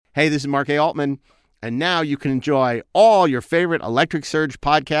Hey, this is Mark A. Altman, and now you can enjoy all your favorite Electric Surge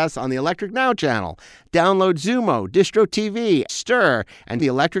podcasts on the Electric Now channel. Download Zumo, Distro TV, Stir, and the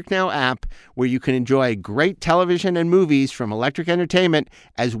Electric Now app, where you can enjoy great television and movies from Electric Entertainment,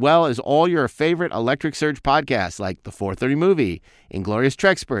 as well as all your favorite Electric Surge podcasts like The 430 Movie, Inglorious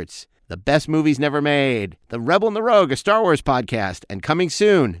Trexperts, The Best Movies Never Made, The Rebel and the Rogue, a Star Wars podcast, and coming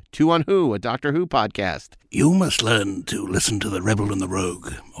soon, Two on Who, a Doctor Who podcast. You must learn to listen to The Rebel and the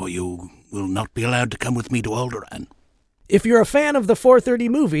Rogue, or you will not be allowed to come with me to Alderaan. If you're a fan of the 430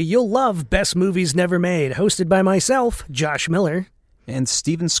 Movie, you'll love Best Movies Never Made, hosted by myself, Josh Miller. And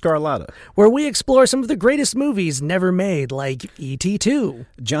Steven Scarlatta, where we explore some of the greatest movies never made, like E.T. 2,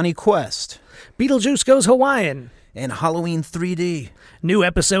 Johnny Quest, Beetlejuice Goes Hawaiian, and Halloween 3D. New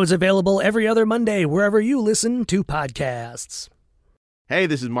episodes available every other Monday, wherever you listen to podcasts. Hey,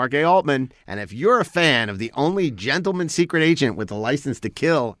 this is Mark A. Altman, and if you're a fan of the only gentleman secret agent with a license to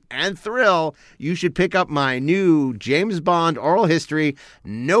kill and thrill, you should pick up my new James Bond oral history,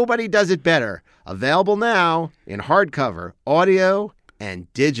 Nobody Does It Better, available now in hardcover, audio,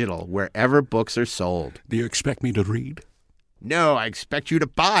 and digital, wherever books are sold. Do you expect me to read? No, I expect you to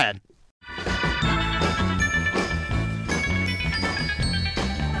buy it.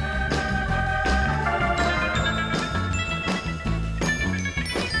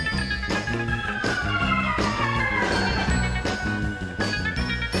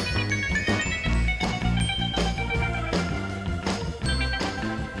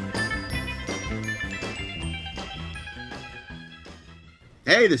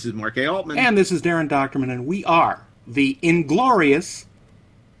 Hey, this is Mark A. Altman. And this is Darren Doctorman, and we are the Inglorious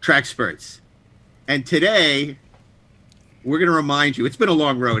Trexperts. And today, we're going to remind you, it's been a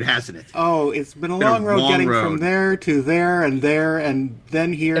long road, hasn't it? Oh, it's been a long road getting from there, and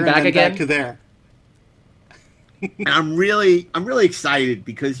then here, and then back to there. And I'm really excited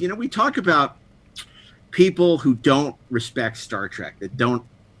because, we talk about people who don't respect Star Trek, that don't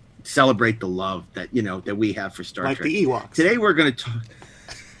celebrate the love that, that we have for Star Trek. Like the Ewoks. Today, we're going to talk...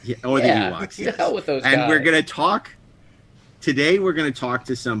 the Ewoks. Yes. Hell with those and guys. we're going to talk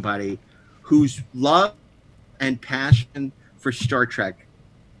to somebody whose love and passion for Star Trek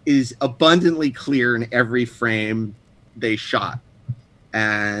is abundantly clear in every frame they shot.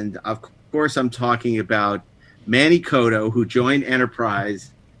 And of course, I'm talking about Manny COTO, who joined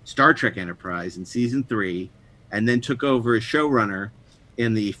Star Trek Enterprise in season 3, and then took over as showrunner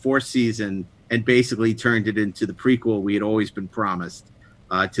in the 4th season and basically turned it into the prequel we had always been promised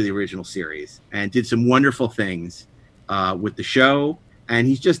to the original series, and did some wonderful things with the show. And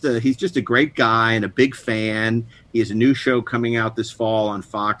he's just a great guy and a big fan. He has a new show coming out this fall on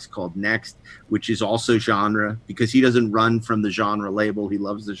Fox called Next, which is also genre, because he doesn't run from the genre label. He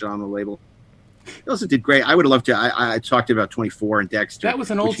loves the genre label. He also did great. I would have loved to. I talked about 24 and Dexter. That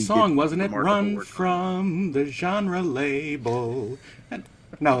was an old song, wasn't it? Run from the genre label.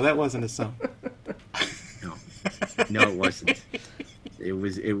 No, that wasn't a song. No, it wasn't.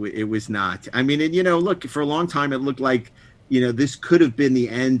 It was not. I mean, and, look, for a long time, it looked like, this could have been the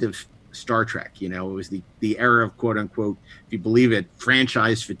end of Star Trek. It was the era of, quote unquote, if you believe it,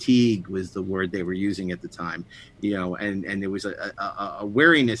 franchise fatigue was the word they were using at the time. And there was a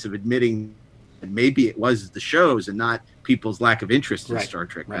wariness of admitting that maybe it was the shows and not people's lack of interest in Star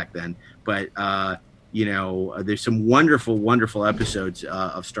Trek back then. But, there's some wonderful, wonderful episodes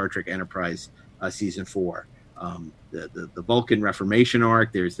of Star Trek Enterprise season 4. The Vulcan Reformation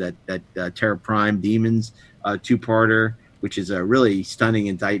arc. There's that Terra Prime Demons 2-parter, which is a really stunning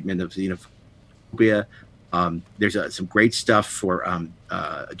indictment of xenophobia. There's some great stuff for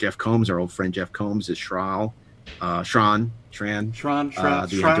Jeff Combs, our old friend Jeff Combs, as Shran, the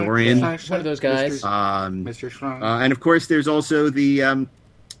Andorian. One of those guys. Mr. Shran. And of course, there's also the Brent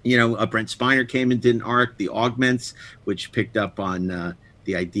Spiner came and did an arc, The Augments, which picked up on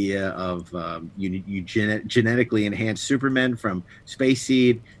the idea of genetically enhanced Supermen from Space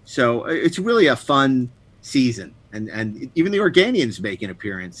Seed. So it's really a fun season. And even the Organians make an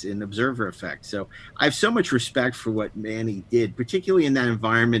appearance in Observer Effect. So I have so much respect for what Manny did, particularly in that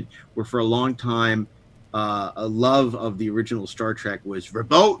environment where for a long time a love of the original Star Trek was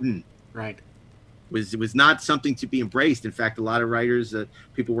verboten. Right. Was not something to be embraced. In fact, a lot of writers,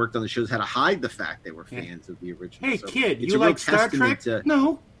 people worked on the shows, had to hide the fact they were fans of the original. Hey, so kid, you like Star Trek?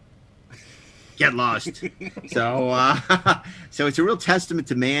 No. Get lost. So it's a real testament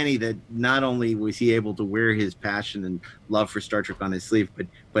to Manny that not only was he able to wear his passion and love for Star Trek on his sleeve,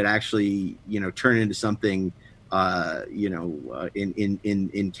 but actually, turn into something, in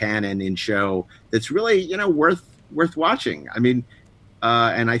canon, in show that's really, worth watching. I mean,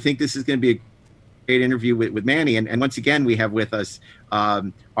 and I think this is going to be interview with Manny, and once again we have with us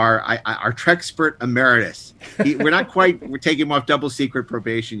our Trek-spert emeritus. We're taking him off double secret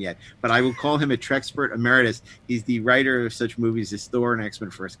probation yet, but I will call him a Trek-spert emeritus. He's the writer of such movies as Thor and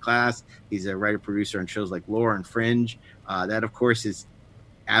X-Men First Class. He's a writer producer on shows like Lore and Fringe. That of course is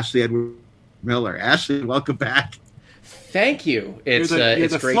Ashley Edward Miller. Ashley, welcome back. Thank you. You're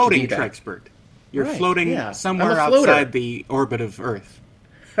the great floating to be back. Trek-spert. You're Right, floating yeah. somewhere I'm a floater. outside the orbit of Earth.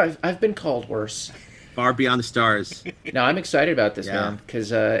 I've been called worse. Far beyond the stars. No, I'm excited about this, Yeah. man,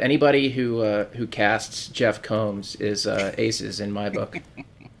 because anybody who casts Jeff Combs is aces in my book.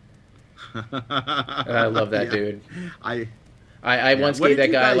 I love that dude. I once What gave did that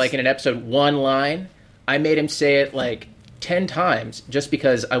you guy, guys- like in an episode, one line. I made him say it like 10 times just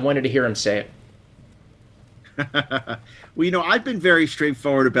because I wanted to hear him say it. Well, I've been very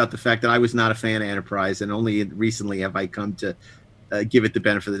straightforward about the fact that I was not a fan of Enterprise, and only recently have I come to give it the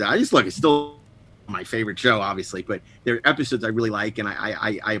benefit of the doubt. It's still my favorite show, obviously, but there are episodes I really like, and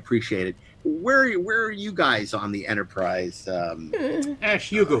I appreciate it. Where are you guys on the Enterprise?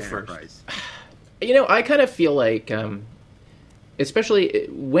 Ash, you go Enterprise? first. I kind of feel like, especially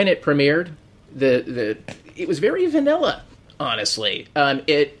when it premiered, it was very vanilla. Honestly,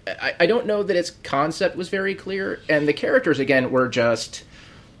 I don't know that its concept was very clear, and the characters again were just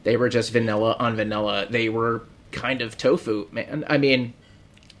vanilla on vanilla. They were kind of tofu, man. I mean,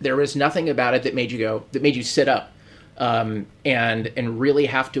 there was nothing about it that made you sit up, and really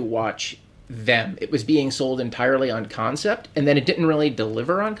have to watch them. It was being sold entirely on concept, and then it didn't really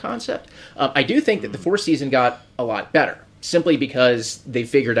deliver on concept. I do think that the fourth season got a lot better, simply because they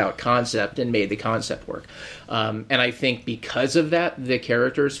figured out concept and made the concept work. And I think because of that, the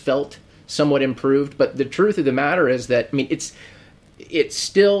characters felt somewhat improved. But the truth of the matter is that, I mean, it's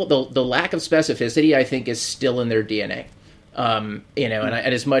still, the lack of specificity, I think, is still in their DNA. And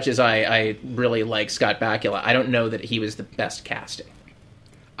as much as I really like Scott Bakula, I don't know that he was the best casting.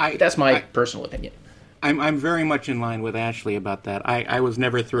 That's my personal opinion. I'm very much in line with Ashley about that. I was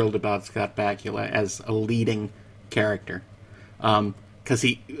never thrilled about Scott Bakula as a leading character. Because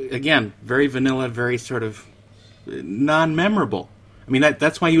he, again, very vanilla, very sort of non-memorable. I mean,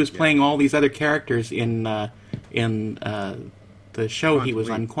 that's why he was playing all these other characters in the show he was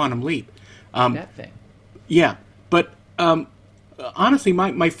on, Quantum Leap. That thing. Yeah, but honestly,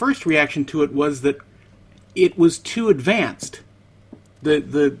 my first reaction to it was that it was too advanced.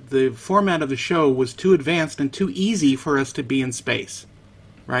 The format of the show was too advanced and too easy for us to be in space.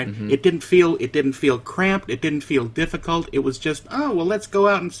 Right? Mm-hmm. It didn't feel cramped. It didn't feel difficult. It was just, let's go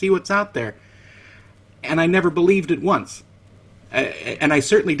out and see what's out there. And I never believed it once. And I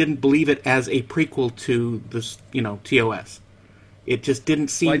certainly didn't believe it as a prequel to this, TOS. It just didn't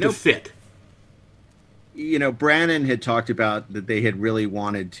seem to fit. Brannon had talked about that they had really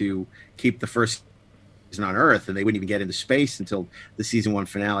wanted to keep the first season on Earth, and they wouldn't even get into space until the season 1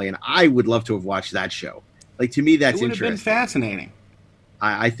 finale. And I would love to have watched that show. Like, to me, that's interesting. It would have been fascinating.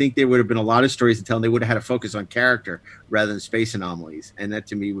 I think there would have been a lot of stories to tell, and they would have had a focus on character rather than space anomalies, and that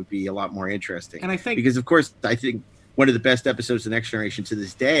to me would be a lot more interesting. And I think because, of course, I think one of the best episodes of Next Generation to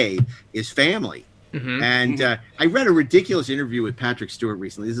this day is Family. Mm-hmm. And I read a ridiculous interview with Patrick Stewart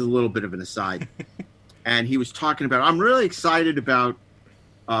recently. This is a little bit of an aside, and he was talking about, I'm really excited about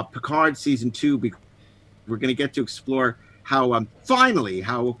Picard season 2 because we're going to get to explore how finally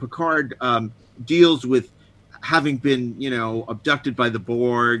how Picard deals with having been, abducted by the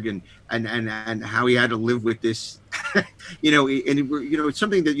Borg and how he had to live with this, and it's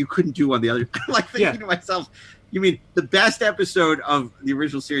something that you couldn't do on the other. I'm like thinking to myself, you mean the best episode of the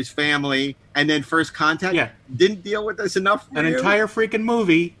original series, Family, and then First Contact didn't deal with this enough for an entire freaking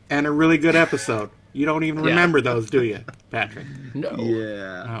movie and a really good episode. You don't even remember those, do you, Patrick? No.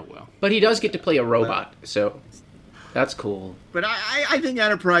 Yeah. Oh, well. But he does get to play a robot, so that's cool. But I think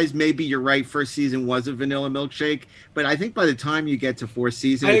Enterprise, maybe you're right, first season was a vanilla milkshake, but I think by the time you get to fourth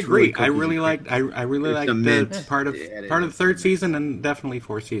season, I it's agree. Really I really liked the part of the third season and definitely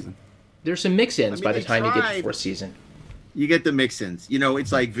fourth season. There's some mix-ins by the time you get to fourth season. You get the mix-ins.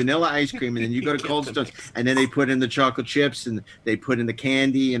 It's like vanilla ice cream, and then you go to Cold Stone, and then they put in the chocolate chips, and they put in the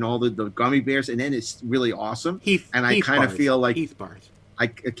candy and all the gummy bears, and then it's really awesome. I kind of feel like Keith bars.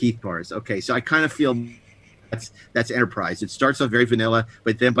 Keith bars. Okay, so I kind of feel that's Enterprise. It starts off very vanilla,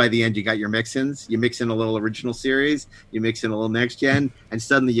 but then by the end you got your mix-ins. You mix in a little original series, you mix in a little next gen, and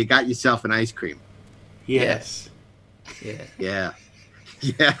suddenly you got yourself an ice cream. Yes. Yeah.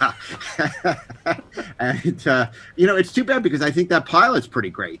 And it's too bad because I think that pilot's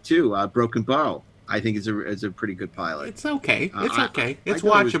pretty great too. Broken Bow, I think is a pretty good pilot. It's okay. It's okay. It's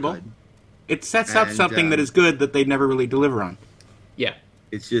watchable. It sets up something that is good that they never really deliver on. Yeah.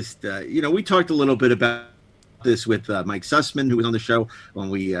 it's just we talked a little bit about this with Mike Sussman, who was on the show when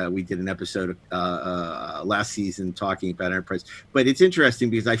we did an episode last season talking about Enterprise. But it's interesting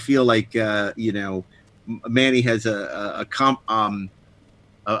because I feel like Manny has a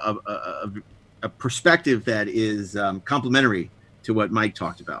perspective that is complementary to what Mike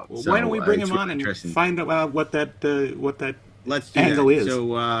talked about. Well, so, why don't we bring him really on and find out what that Let's do angle that. is.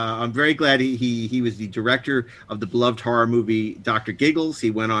 So I'm very glad he was the director of the beloved horror movie Dr. Giggles. He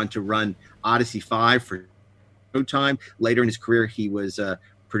went on to run Odyssey 5 for Showtime. Later in his career, he was a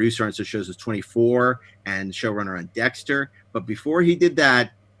producer on such shows as 24 and showrunner on Dexter. But before he did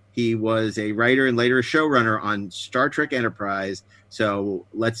that, he was a writer and later a showrunner on Star Trek Enterprise. So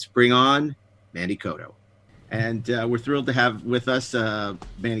let's bring on Manny COTO. And we're thrilled to have with us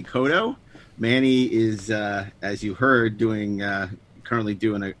Manny COTO. Manny is, as you heard, currently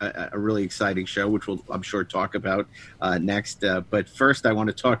doing a really exciting show, which we'll, I'm sure, talk about next. But first, I want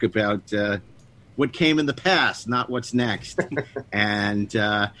to talk about what came in the past, not what's next. And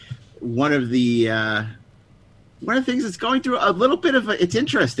one of the things that's going through a little bit of it's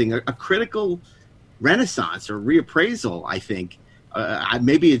interesting, a critical renaissance or reappraisal, I think.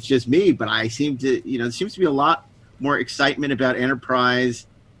 Maybe it's just me, but I seem to, there seems to be a lot more excitement about Enterprise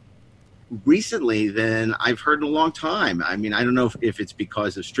recently than I've heard in a long time. I mean, I don't know if it's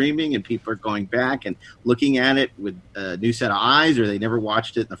because of streaming and people are going back and looking at it with a new set of eyes, or they never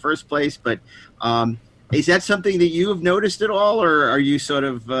watched it in the first place. But is that something that you have noticed at all, or are you sort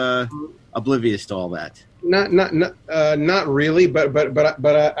of oblivious to all that? Not really, but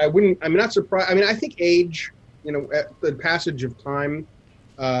I wouldn't. I'm not surprised. I mean, I think age, the passage of time,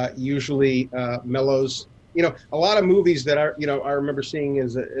 usually mellows. A lot of movies that I remember seeing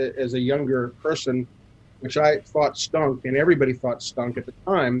as a younger person, which I thought stunk and everybody thought stunk at the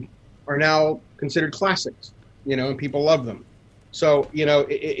time, are now considered classics, and people love them. So,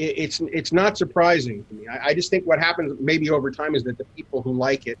 it's not surprising to me. I just think what happens maybe over time is that the people who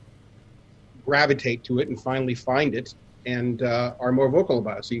like it gravitate to it and finally find it and are more vocal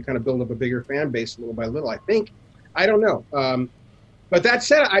about it. So you kind of build up a bigger fan base little by little, I think. I don't know. But that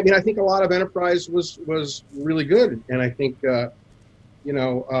said, I mean, I think a lot of Enterprise was really good, and I think a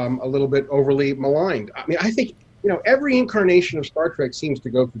little bit overly maligned. I mean, I think every incarnation of Star Trek seems to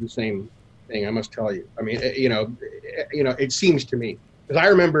go through the same thing. I must tell you. I mean, it seems to me, because I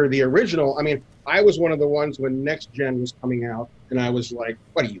remember the original. I mean, I was one of the ones when Next Gen was coming out, and I was like,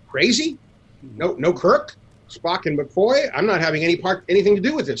 "What are you, crazy? No Kirk, Spock, and McCoy. I'm not having anything to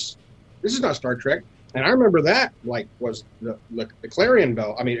do with this. This is not Star Trek." And I remember that was the clarion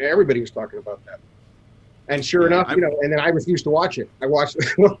bell. I mean, everybody was talking about that. And sure enough, and then I refused to watch it. I watched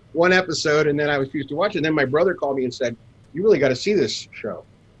one episode and then I refused to watch it. And then my brother called me and said, "You really got to see this show."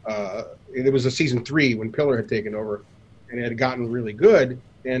 It was a season 3 when Pillar had taken over, and it had gotten really good.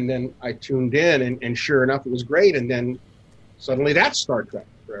 And then I tuned in, and sure enough, it was great. And then suddenly that's Star Trek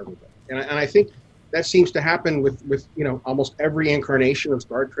for everybody. And I think that seems to happen with almost every incarnation of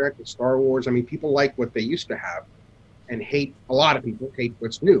Star Trek and Star Wars. I mean, people like what they used to have, and a lot of people hate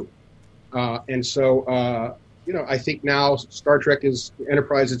what's new. And so I think now Star Trek is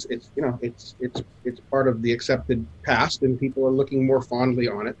Enterprise. It's part of the accepted past, and people are looking more fondly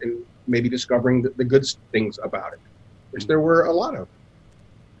on it and maybe discovering the good things about it, which there were a lot of.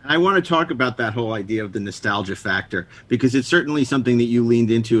 I want to talk about that whole idea of the nostalgia factor, because it's certainly something that you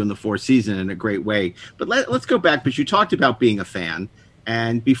leaned into in the fourth season in a great way. But let's go back, because you talked about being a fan.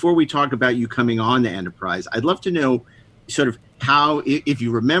 And before we talk about you coming on to Enterprise, I'd love to know sort of how, if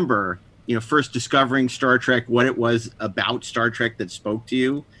you remember, first discovering Star Trek, what it was about Star Trek that spoke to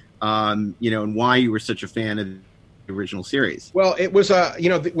you, and why you were such a fan of the original series. Well, it was,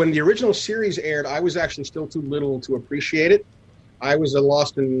 when the original series aired, I was actually still too little to appreciate it. I was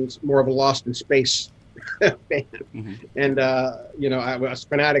more of a Lost in Space fan, and I was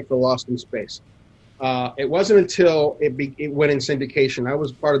fanatic for Lost in Space. It wasn't until it went in syndication. I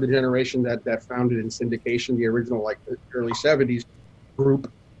was part of the generation that found it in syndication, the original early '70s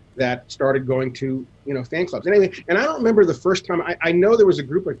group that started going to fan clubs. Anyway, and I don't remember the first time. I know there was a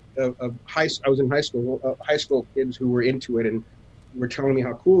group of I was in high school kids who were into it and were telling me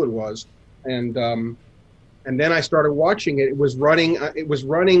how cool it was, and then I started watching it. It was running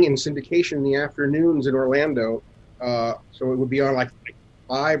in syndication in the afternoons in Orlando. So it would be on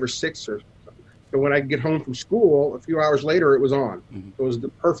 5 or 6 or something. So when I'd get home from school, a few hours later, it was on. Mm-hmm. It was the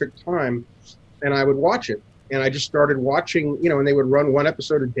perfect time. And I would watch it. And I just started watching, and they would run one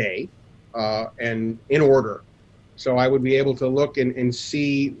episode a day and in order. So I would be able to look and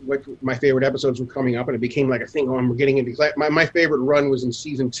see what my favorite episodes were coming up. And it became like a thing. Oh, we're getting into my favorite run was in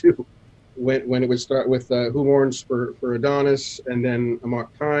season 2. when it would start with Who Mourns for Adonis, and then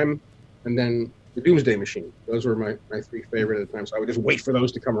Amok Time, and then the Doomsday Machine. Those were my three favorite at the time. So I would just wait for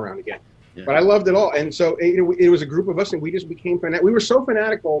those to come around again. Yeah. But I loved it all, and so it was a group of us, and we just became fanatical. We were so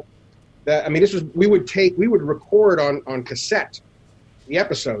fanatical that we would record on cassette the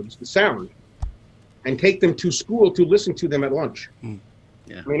episodes, the sound, and take them to school to listen to them at lunch.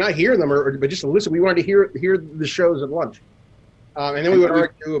 Yeah. I mean, not hear them, but just to listen. We wanted to hear the shows at lunch, and then we would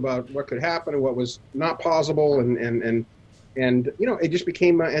argue about what could happen and what was not possible, and it just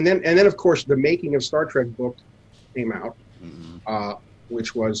became. And then of course the Making of Star Trek book came out,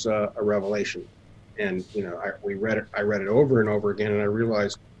 which was a revelation. And I read it over and over again, and I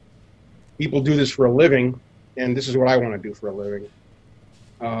realized people do this for a living, and this is what I want to do for a living.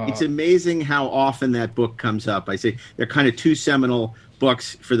 It's amazing how often that book comes up. I say they're kind of two seminal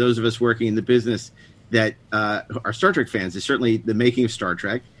books for those of us working in the business that are Star Trek fans. It's certainly The Making of Star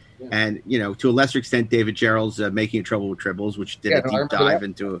Trek, and to a lesser extent, David Gerrold's Making of Trouble with Tribbles, which did a deep dive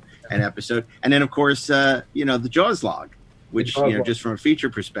into an episode, and then of course, the Jaws log, which just from a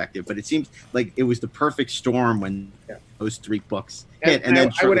feature perspective. But it seems like it was the perfect storm when those three books hit. And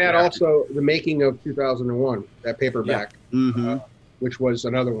then I would add also The Making of 2001, that paperback. Yeah. Which was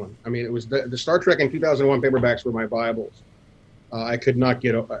another one. I mean, it was the Star Trek in 2001 paperbacks were my Bibles. I could not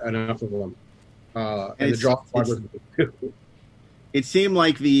get enough of them. And the Jaws was it seemed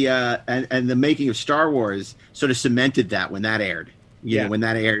like the Making of Star Wars sort of cemented that when that aired. When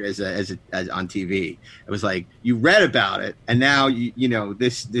that aired as on TV, it was like you read about it, and now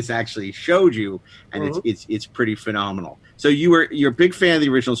this actually showed you, and it's pretty phenomenal. So you're a big fan of the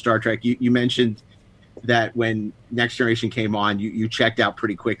original Star Trek. You mentioned that when Next Generation came on, you checked out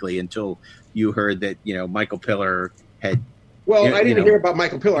pretty quickly until you heard that Michael Piller had. Well, I didn't hear about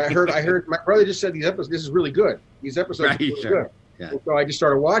Michael Piller. I heard my brother just said these episodes. This is really good. These episodes are really good. Yeah. And so I just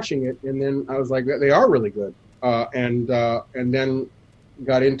started watching it, and then I was like, they are really good. And then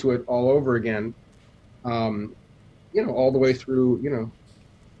got into it all over again. All the way through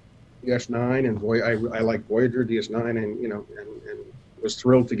DS9, and I like Voyager, DS9, and was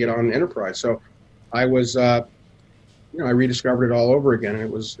thrilled to get on Enterprise. So I was, I rediscovered it all over again, and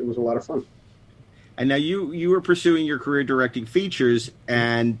it was a lot of fun. And now you were pursuing your career directing features,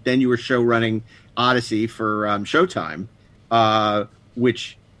 and then you were show running Odyssey for Showtime,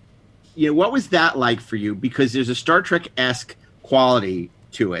 which, what was that like for you? Because there's a Star Trek-esque quality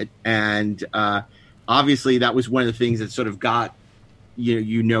to it, and obviously that was one of the things that sort of got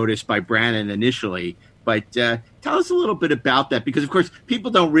you noticed by Brannon initially. But tell us a little bit about that, because of course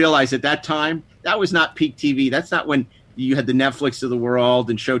people don't realize at that time that was not peak TV. That's not when you had the Netflix of the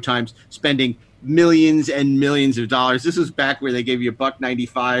world and Showtime's spending millions and millions of dollars. This was back where they gave you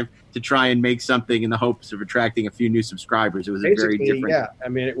 $1.95 to try and make something in the hopes of attracting a few new subscribers. It was basically, a very different. Yeah, I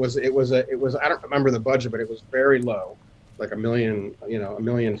mean, it was. I don't remember the budget, but it was very low, like $1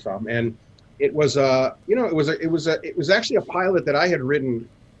 million something. And it was it was actually a pilot that I had written.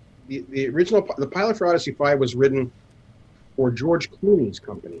 The pilot for Odyssey 5 was written for George Clooney's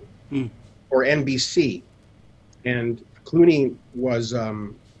company, or NBC, and Clooney was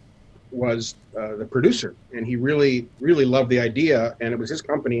the producer, and he really loved the idea, and it was his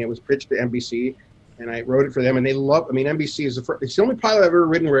company. It was pitched to NBC, and I wrote it for them, and they loved. I mean, NBC it's the only pilot I've ever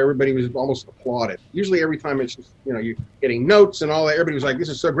written where everybody was almost applauded. Usually, every time it's just you're getting notes and all that. Everybody was like, "This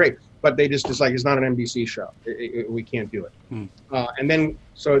is so great," but they just like it's not an NBC show. We can't do it. And then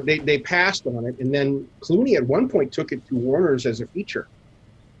so they passed on it, and then Clooney at one point took it to Warner's as a feature,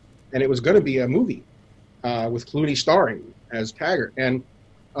 and it was going to be a movie with Clooney starring as Taggart, and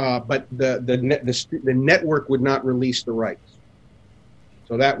but the network would not release the rights,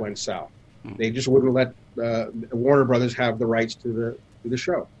 so that went south. They just wouldn't let Warner Brothers have the rights to the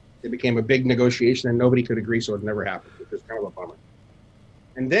show. It became a big negotiation, and nobody could agree, so it never happened, which was kind of a bummer.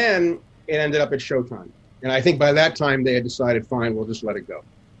 And then it ended up at Showtime, and I think by that time they had decided, fine, we'll just let it go,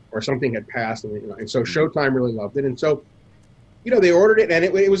 or something had passed, and so Showtime really loved it, and so. They ordered it, and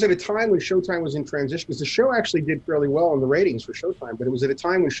it was at a time when Showtime was in transition, because the show actually did fairly well in the ratings for Showtime, but it was at a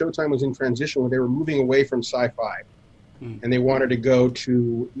time when Showtime was in transition, where they were moving away from sci-fi, and they wanted to go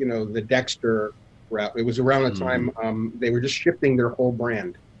to, the Dexter route. It was around the time they were just shifting their whole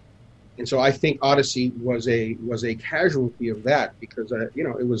brand. And so I think Odyssey was a casualty of that, because,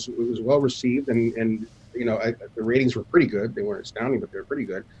 it was well received, and the ratings were pretty good. They weren't astounding, but they were pretty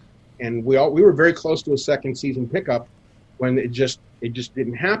good. And we were very close to a second season pickup, when it just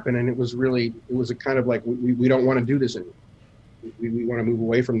didn't happen, and it was a kind of like we don't want to do this anymore. We want to move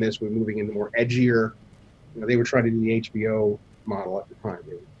away from this. We're moving into more edgier. They were trying to do the HBO model at the time.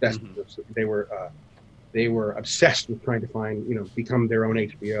 They were obsessed with trying to find become their own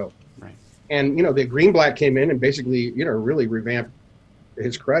HBO. Right. And the Greenblatt came in and basically really revamped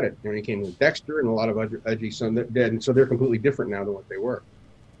his credit. He came with Dexter and a lot of edgy Son that did, and so they're completely different now than what they were.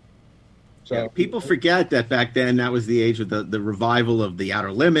 So people forget that back then that was the age of the revival of the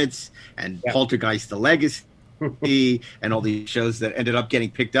Outer Limits and Poltergeist: The Legacy. And all these shows that ended up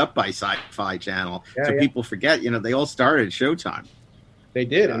getting picked up by Sci-Fi Channel. People forget, they all started at Showtime. They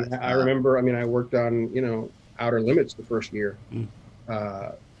did. And I remember, I worked on, Outer Limits the first year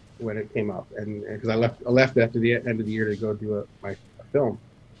when it came up. And because I left after the end of the year to go do my film.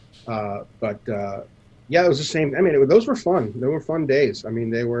 But it was the same. Those were fun. They were fun days.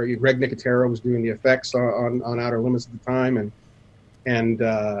 They were, Greg Nicotero was doing the effects on Outer Limits at the time. And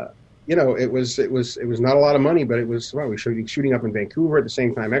it was not a lot of money, but it was, we were shooting up in Vancouver at the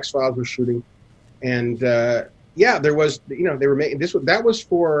same time X-Files was shooting. And there was, they were making this. That was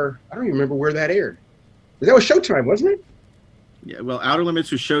for, I don't even remember where that aired. That was Showtime, wasn't it? Yeah, well, Outer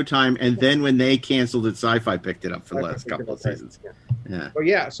Limits was Showtime, and then when they canceled it, Sci-Fi picked it up for the last couple of seasons.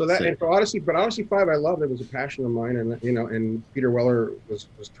 So Odyssey, but Odyssey 5, I loved. It was a passion of mine, and and Peter Weller was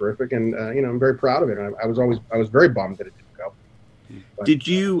terrific, and I'm very proud of it. And I was very bummed that it didn't go. But, did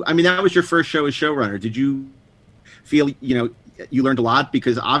you? That was your first show as showrunner. Did you feel you learned a lot?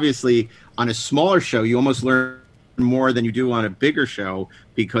 Because obviously, on a smaller show, you almost learn more than you do on a bigger show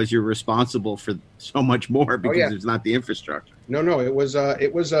because you're responsible for so much more because there's not the infrastructure. No, it was I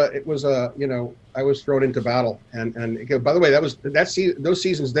was thrown into battle, and by the way, those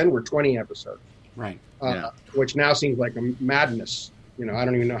seasons then were 20 episodes, right? Which now seems like a madness. I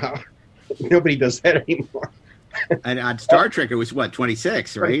don't even know how nobody does that anymore. And on Star Trek, it was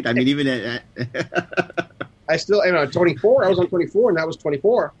 26, right? Even at I still 24. I was on 24, and that was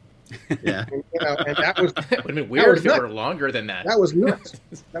 24. Yeah, and that was it would have been weird if it were longer than that. That was nuts.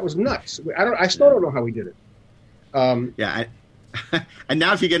 I still don't know how we did it. And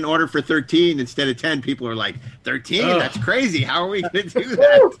now if you get an order for 13 instead of 10, people are like, 13? That's crazy. How are we going to do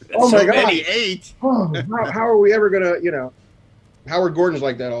that? My God. Many 8. How are we ever going to, Howard Gordon's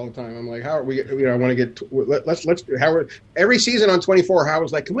like that all the time. I'm like, how are we, I want to get, let's do Howard. Every season on 24,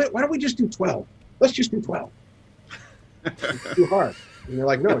 Howard's like, why don't we just do 12? Let's just do 12. It's too hard. And they're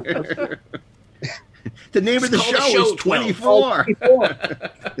like, no. The name of the show is 24.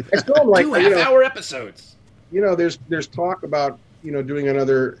 I still am like, 2 half-hour episodes. There's talk about doing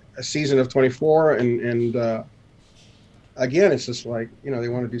another season of 24, and again, it's just like they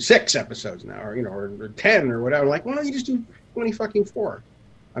want to do 6 episodes now, or 10 or whatever. Like, why don't you just do 24?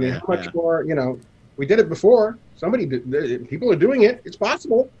 How much more? We did it before. Somebody did. People are doing it. It's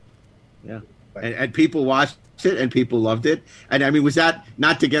possible. Yeah, and people watched it and people loved it. And was that,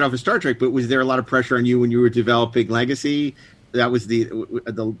 not to get off of Star Trek, but was there a lot of pressure on you when you were developing Legacy? That was the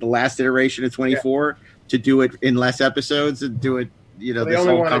last iteration of 24. To do it in less episodes and do it, this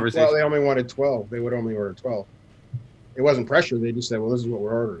whole conversation. Well, they only wanted 12. They would only order 12. It wasn't pressure. They just said, well, this is what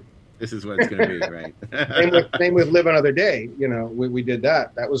we're ordering. This is what it's going to be, right? Same with Live Another Day. We did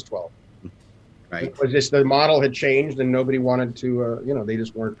that. That was 12. Right. It was just the model had changed and nobody wanted to, they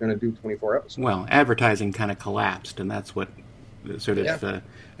just weren't going to do 24 episodes. Well, advertising kind of collapsed, and that's what sort of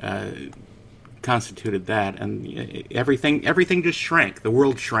constituted that. And everything just shrank. The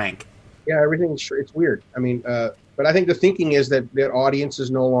world shrank. Yeah, it's weird. But I think the thinking is that audiences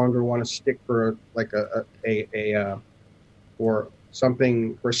no longer want to stick for for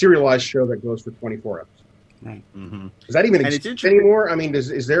a serialized show that goes for 24 episodes. Right. Mm-hmm. Does that even exist anymore?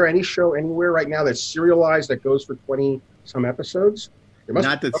 Is there any show anywhere right now that's serialized that goes for 20 some episodes?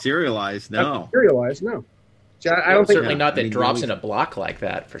 Not that serialized, no. Serialized, no. See, I don't think certainly not that drops in a block like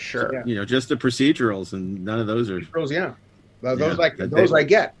that for sure. Yeah. Just the procedurals, and none of those are. Procedurals, those I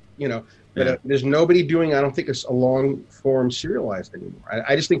get. There's nobody doing, I don't think it's a long form serialized anymore.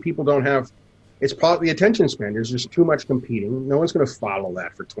 I just think people don't have, it's probably the attention span. There's just too much competing. No one's going to follow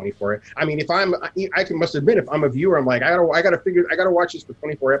that for 24. Must admit, if I'm a viewer, I'm like, I got to watch this for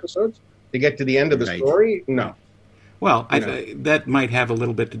 24 episodes to get to the end of the story. No. Well, that might have a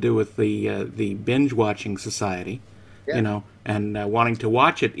little bit to do with the binge watching society, and wanting to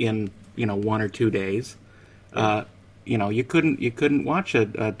watch it in 1 or 2 days. You couldn't watch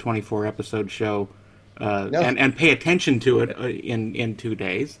a 24 episode show and pay attention to it in 2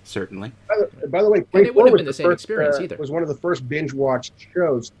 days. Certainly. By the way, and it wouldn't have been the same experience either. It was one of the first binge watched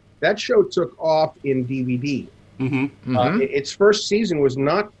shows. That show took off in DVD. Mm-hmm. Mm-hmm. Its first season was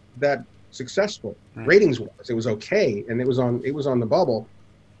not that successful, ratings wise. It was okay, and it was on the bubble.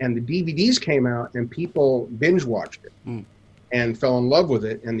 And the DVDs came out, and people binge watched it and fell in love with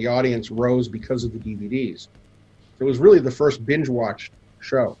it, and the audience rose because of the DVDs. It was really the first binge watched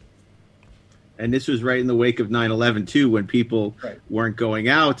show. And this was right in the wake of 9/11 too, when people weren't going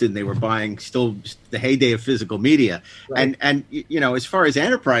out and they were buying still the heyday of physical media. Right. And as far as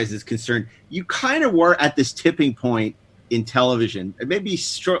Enterprise is concerned, you kind of were at this tipping point in television, maybe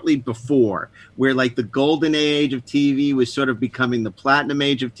shortly before, where like the golden age of TV was sort of becoming the platinum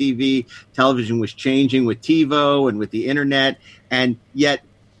age of TV. Television was changing with TiVo and with the internet, and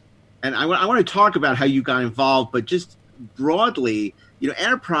I want to talk about how you got involved, but just broadly,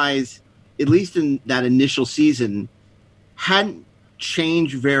 Enterprise, at least in that initial season, hadn't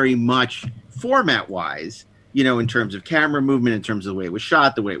changed very much format-wise, in terms of camera movement, in terms of the way it was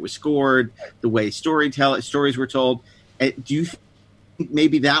shot, the way it was scored, the way stories were told. Do you think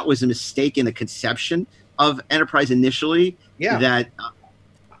maybe that was a mistake in the conception of Enterprise initially? Yeah. That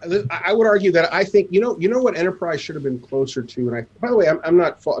I would argue that I think what Enterprise should have been closer to. And by the way, I'm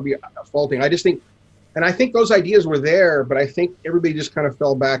not faulting. I just think, and I think those ideas were there, but I think everybody just kind of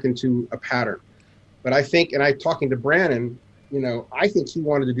fell back into a pattern. But I think, and talking to Brannon, I think he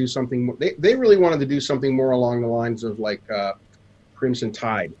wanted to do something more. They really wanted to do something more along the lines of like Crimson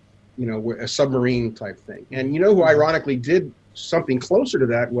Tide, a submarine type thing. And who ironically did something closer to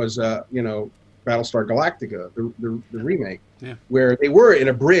that was, Battlestar Galactica, the remake, where they were in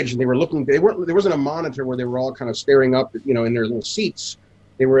a bridge and they were looking. There wasn't a monitor where they were all kind of staring up, in their little seats.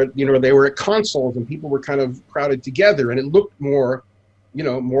 They were, they were at consoles and people were kind of crowded together, and it looked more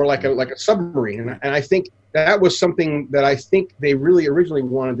like a submarine. And I think that was something that I think they really originally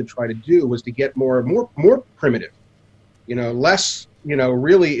wanted to try to do, was to get more primitive, less,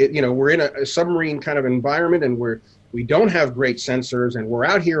 really, we're in a submarine kind of environment, and we don't have great sensors, and we're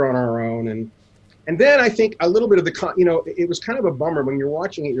out here on our own. And then I think a little bit of it was kind of a bummer when you're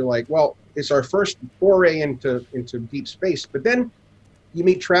watching it. You're like, well, it's our first foray into deep space. But then you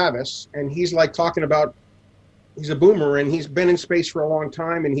meet Travis, and he's like talking about, he's a boomer and he's been in space for a long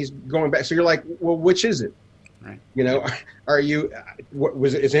time and he's going back. So you're like, well, which is it? Right.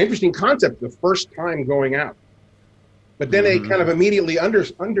 It's an interesting concept the first time going out. But then they kind of immediately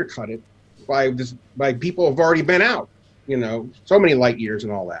undercut it by people who've already been out, so many light years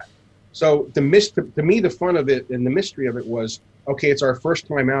and all that. So to me, the fun of it and the mystery of it was, okay, it's our first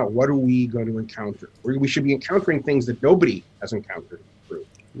time out. What are we going to encounter? We should be encountering things that nobody has encountered.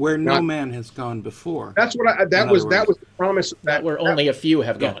 Where no man has gone before. That's what that was the promise. That where only a few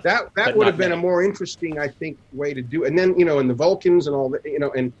have gone. That would have been a more interesting, I think, way to do it. And then, and the Vulcans and all that,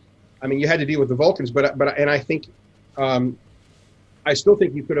 and I mean, you had to deal with the Vulcans, but I think, I still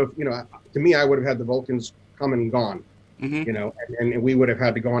think you could have, to me, I would have had the Vulcans come and gone, and we would have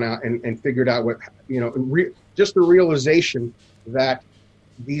had to gone out and figured out what, just the realization that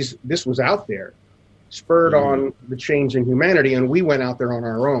this was out there spurred on the change in humanity, and we went out there on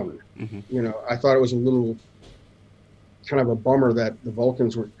our own. I thought it was a little kind of a bummer that the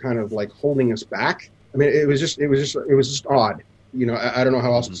Vulcans were kind of like holding us back. I mean, it was just odd. I don't know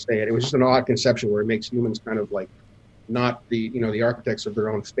how else to say it. It was just an odd conception where it makes humans kind of like not the architects of their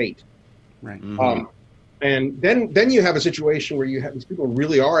own fate. Right. And then you have a situation where you have these people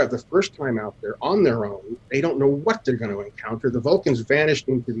really are at the first time out there on their own. They don't know what they're going to encounter. The Vulcans vanished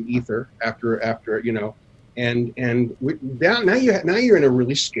into the ether after and now you're in a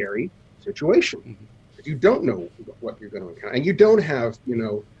really scary situation. You don't know what you're going to encounter, and you don't have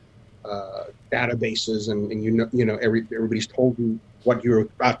databases, and everybody's told you what you're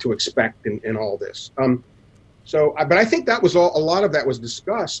about to expect and all this. But I think that was a lot of that was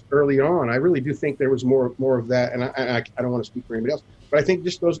discussed early on. I really do think there was more of that, and I don't want to speak for anybody else, but I think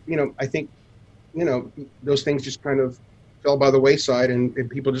just those, those things just kind of fell by the wayside, and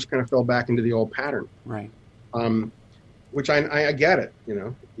people just kind of fell back into the old pattern. Right. Which I get it.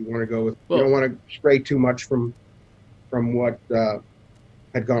 If you want to go with, you don't want to stray too much from what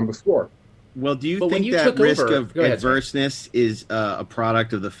had gone before. Well, do you think that risk of adverseness is a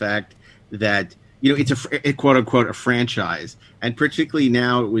product of the fact that it's a quote unquote a franchise, and particularly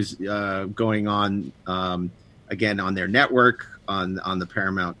now it was going on again on their network, on the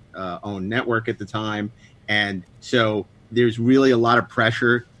Paramount owned network at the time, and so there's really a lot of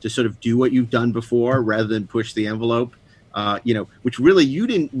pressure to sort of do what you've done before rather than push the envelope. Which really you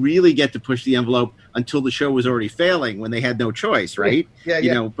didn't really get to push the envelope until the show was already failing, when they had no choice, right?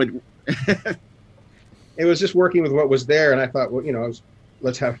 Yeah. But it was just working with what was there, and I thought, well,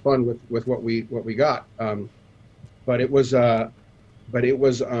 let's have fun with what we got. But it was a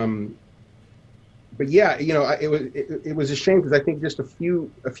shame, because I think just a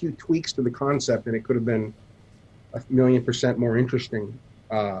few tweaks to the concept, and it could have been 1,000,000% more interesting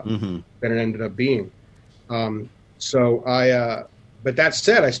than it ended up being. But that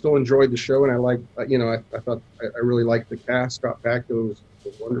said, I still enjoyed the show, and I liked, I thought I really liked the cast. Scott Bakula was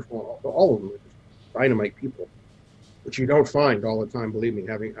were wonderful. All of them were just dynamite people, which you don't find all the time. Believe me,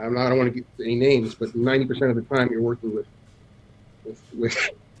 I don't want to give any names, but 90% of the time you're working with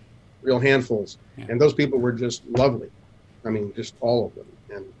real handfuls, and those people were just lovely. I mean, just all of them.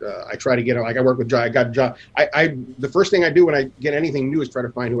 And I try to get, like, I work with John. I got John. The first thing I do when I get anything new is try to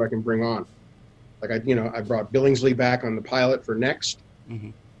find who I can bring on. Like I brought Billingsley back on the pilot for Next,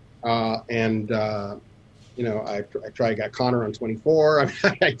 and I got Connor on 24. I mean,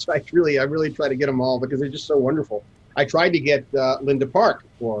 I really try to get them all because they're just so wonderful. I tried to get Linda Park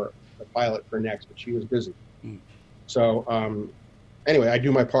for the pilot for Next, but she was busy. So anyway, I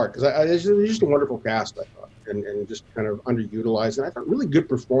do my part because it's just a wonderful cast, I thought, and just kind of underutilized. And I thought really good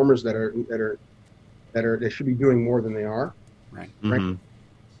performers that they should be doing more than they are. Right.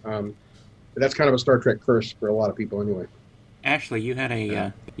 But that's kind of a Star Trek curse for a lot of people, anyway. Ashley, you had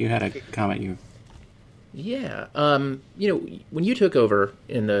a comment. Yeah. When you took over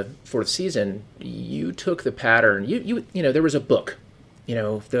in the fourth season, you took the pattern. You there was a book.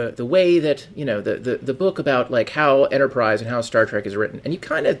 The way that the book about like how Enterprise and how Star Trek is written, and you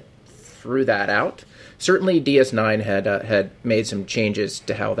kind of threw that out. Certainly, DS9 had made some changes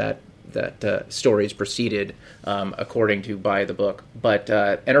to how that stories proceeded according to by the book, but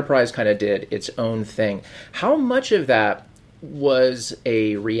Enterprise kind of did its own thing. How much of that was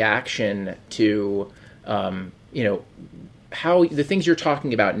a reaction to how the things you're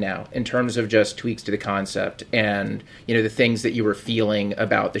talking about now in terms of just tweaks to the concept and the things that you were feeling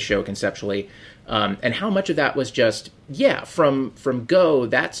about the show conceptually, and how much of that was just from go,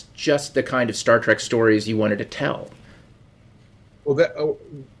 that's just the kind of Star Trek stories you wanted to tell? Well,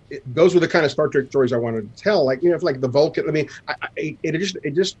 those were the kind of Star Trek stories I wanted to tell. Like like the Vulcan. I mean, it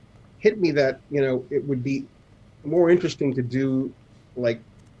just hit me that it would be more interesting to do like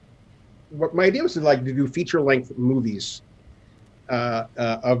what my idea was to do feature length movies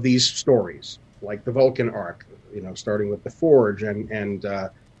of these stories, like the Vulcan arc, starting with the Forge and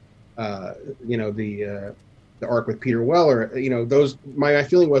the arc with Peter Weller. Those. My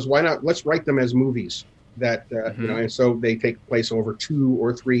feeling was, why not? Let's write them as movies that and so they take place over 2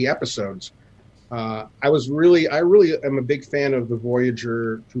 or 3 episodes. I really am a big fan of the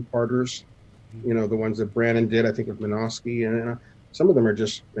Voyager 2-parters. The ones that Brannon did, I think, with Minosky, and some of them are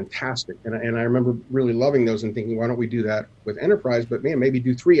just fantastic. And I remember really loving those and thinking, why don't we do that with Enterprise? But maybe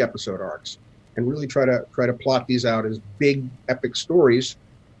do 3 episode arcs and really try to plot these out as big epic stories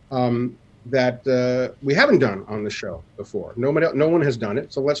that we haven't done on the show before. No one has done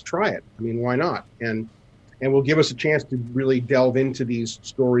it, so let's try it. I mean, why not? And will give us a chance to really delve into these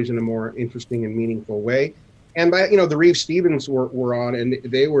stories in a more interesting and meaningful way. And by the Reeve Stevens were on, and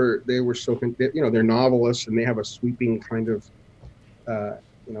they were so they're novelists and they have a sweeping kind of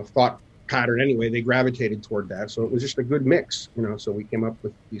thought pattern anyway. They gravitated toward that, so it was just a good mix. So we came up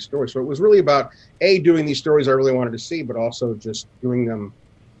with these stories. So it was really about doing these stories I really wanted to see, but also just doing them.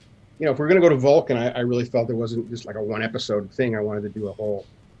 If we're going to go to Vulcan, I really felt it wasn't just like a 1 episode thing. I wanted to do a whole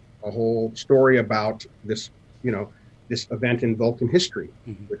story about this this event in Vulcan history,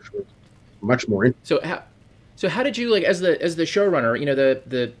 which was much more interesting. So how did you, like, as the showrunner,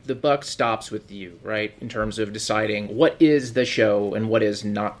 the buck stops with you, right, in terms of deciding what is the show and what is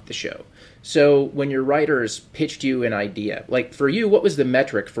not the show. So when your writers pitched you an idea, like for you, what was the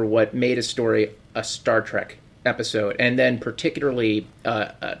metric for what made a story a Star Trek episode, and then particularly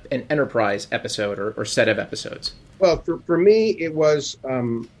an Enterprise episode or set of episodes? Well, for me, it was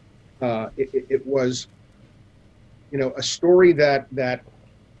it was a story that.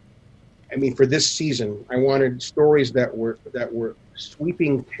 I mean, for this season, I wanted stories that were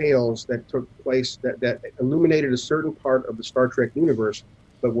sweeping tales that took place that illuminated a certain part of the Star Trek universe,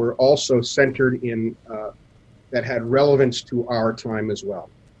 but were also centered in that had relevance to our time as well.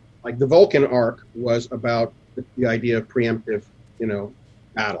 Like the Vulcan arc was about the idea of preemptive,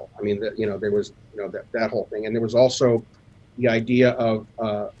 battle. I mean, there was that whole thing, and there was also the idea of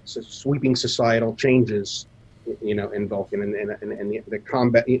sweeping societal changes. In Vulcan and the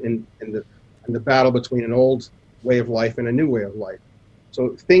combat and the battle between an old way of life and a new way of life.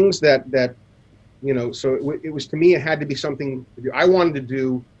 So things that so it was, to me, it had to be something to do. I wanted to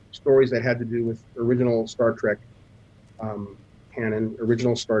do stories that had to do with original Star Trek canon,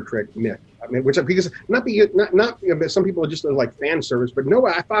 original Star Trek myth. I mean, because some people are just like fan service, but no,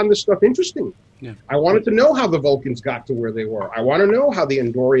 I found this stuff interesting. Yeah. I wanted to know how the Vulcans got to where they were. I want to know how the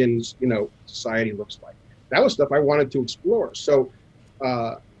Andorians, society looks like. That was stuff I wanted to explore. So,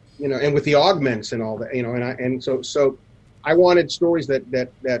 and with the augments and all that, so I wanted stories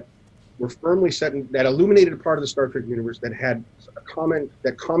that were firmly set that illuminated a part of the Star Trek universe that had a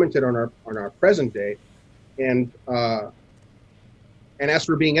commented on our present day, and And as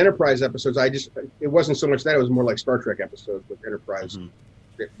for being Enterprise episodes, it wasn't so much that, it was more like Star Trek episodes with Enterprise,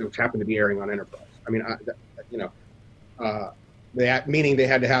 which happened to be airing on Enterprise. I mean, meaning they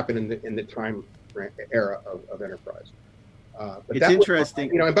had to happen in the time era of Enterprise. But it's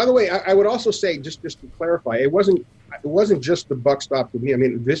interesting. And by the way, I would also say, just to clarify, it wasn't just the buck stopped with me. I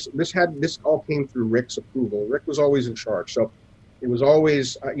mean, this all came through Rick's approval. Rick was always in charge, so it was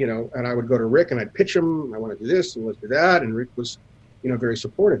always and I would go to Rick and I'd pitch him, I want to do this and let's do that, and Rick was very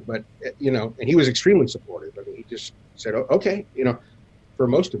supportive, but and he was extremely supportive. I mean, he just said, oh, okay, for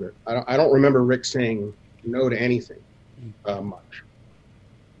most of it. I don't remember Rick saying no to anything much.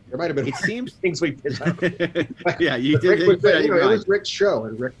 There might have been things we did. Yeah, you did. It was Rick's show,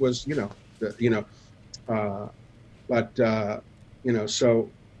 and Rick was, but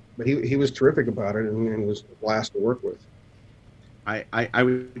he was terrific about it, and was a blast to work with. I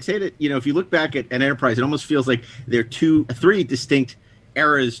would say that, if you look back at Enterprise, it almost feels like there are three distinct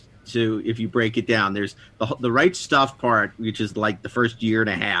eras to, if you break it down. There's the right stuff part, which is like the first year and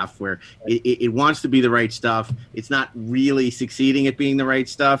a half, where it wants to be the right stuff. It's not really succeeding at being the right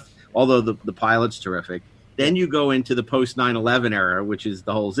stuff, although the pilot's terrific. Then you go into the post 9/11 era, which is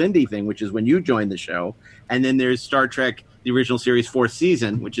the whole Xindi thing, which is when you joined the show. And then there's Star Trek, the original series, fourth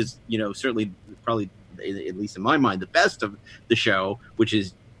season, which is, certainly probably, at least in my mind, the best of the show, which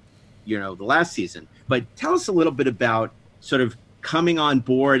is, the last season. But tell us a little bit about sort of coming on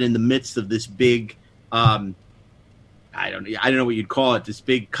board in the midst of this big, I don't know what you'd call it, this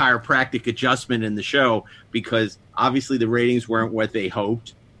big chiropractic adjustment in the show, because obviously the ratings weren't what they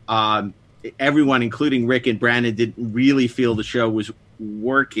hoped. Everyone, including Rick and Brandon, didn't really feel the show was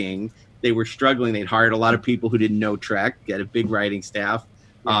working. They were struggling. They'd hired a lot of people who didn't know Trek, get a big writing staff.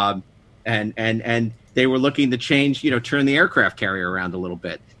 Yeah. And they were looking to change, turn the aircraft carrier around a little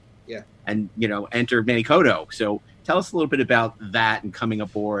bit. Yeah. And, enter MANNY COTO. So tell us a little bit about that and coming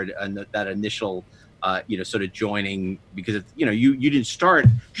aboard and that initial, sort of joining, because, you didn't start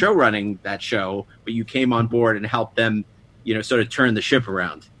show running that show, but you came on board and helped them, sort of turn the ship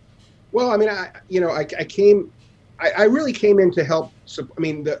around. Well, I mean, I really came in to help. I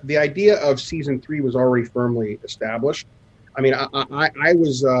mean, the idea of season 3 was already firmly established. I mean, I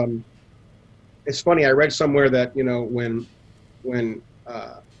was, it's funny. I read somewhere that, when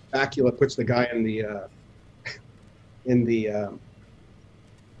Bakula puts the guy in the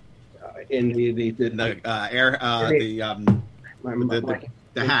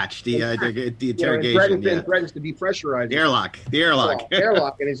hatch, the interrogation, and threatens to depressurize the airlock,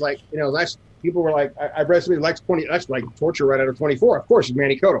 and he's like, that's, people were like, I read something like 20, that's like torture right out of 24. Of course, it's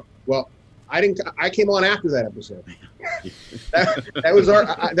MANNY COTO. Well, I came on after that episode.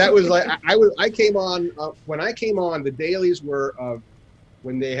 I came on when I came on. The dailies were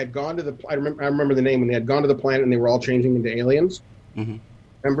when they had gone to the. I remember the name, when they had gone to the planet and they were all changing into aliens. Mm-hmm.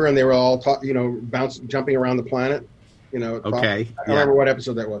 Remember, and they were all jumping around the planet. Okay. I don't remember what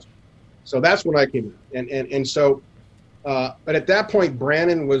episode that was. So that's when I came in, and so. But at that point,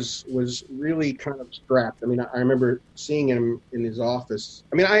 Brandon was really kind of strapped. I mean, I remember seeing him in his office.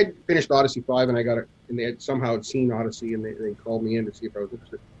 I mean, I had finished Odyssey 5, and I got it, and they had somehow seen Odyssey, and they called me in to see if I was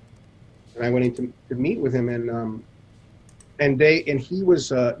interested. And I went in to meet with him, and he was,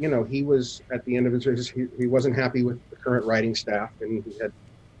 he was at the end of his race. He wasn't happy with the current writing staff, and he had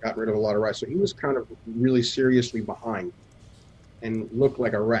gotten rid of a lot of writers. So he was kind of really seriously behind, and looked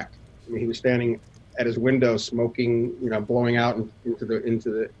like a wreck. I mean, he was standing at his window smoking, blowing out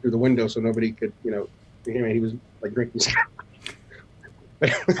through the window so nobody could, hear him. He was like drinking.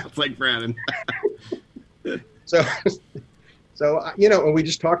 It's like Brandon. so, and we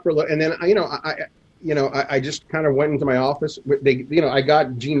just talked for a little, and then I just kind of went into my office. I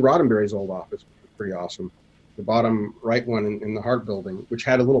got Gene Roddenberry's old office, which was pretty awesome. The bottom right one in the Hart Building, which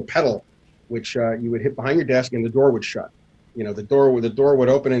had a little pedal, which you would hit behind your desk, and the door would shut. The door would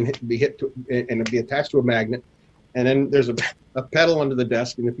open and be it'd be attached to a magnet, and then there's a pedal under the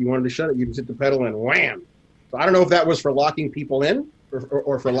desk, and if you wanted to shut it, you just hit the pedal and wham. So I don't know if that was for locking people in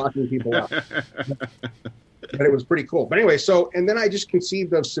or for locking people out, but it was pretty cool. But anyway, and then I just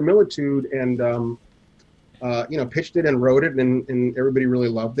conceived of Similitude and pitched it and wrote it, and everybody really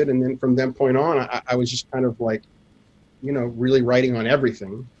loved it. And then from that point on, I was just kind of like, really writing on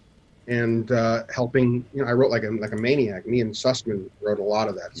everything. And helping, I wrote like a maniac. Me and Sussman wrote a lot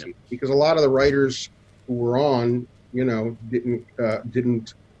of that scene, because a lot of the writers who were on,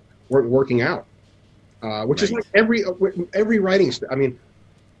 weren't working out, which is like every writing. I mean,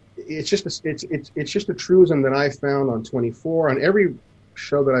 it's just a truism that I found on 24. On every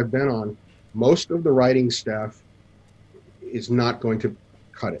show that I've been on, most of the writing staff is not going to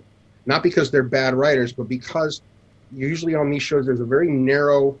cut it, not because they're bad writers, but because usually on these shows, there's a very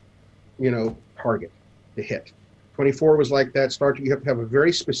narrow, target to hit. 24 was like that. Star Trek, you have to have a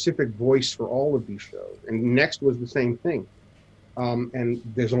very specific voice for all of these shows. And Next was the same thing. And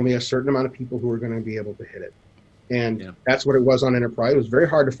there's only a certain amount of people who are going to be able to hit it. And that's what it was on Enterprise. It was very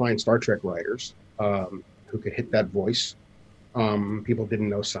hard to find Star Trek writers who could hit that voice. People didn't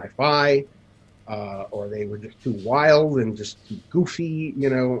know sci-fi, or they were just too wild and just too goofy. I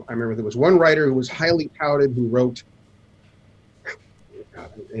remember there was one writer who was highly touted who wrote,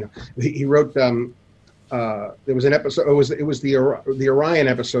 he wrote, there was an episode, it was the Orion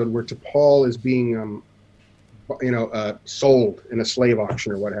episode where T'Pol is being, sold in a slave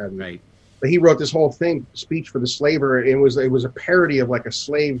auction or what have you. Right. But he wrote this whole speech for the slaver. It was a parody of like a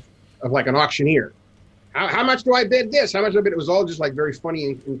slave, of like an auctioneer. How much do I bid this? How much do I bid? It was all just like very funny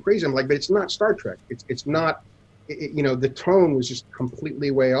and crazy. I'm like, but it's not Star Trek. It's not, the tone was just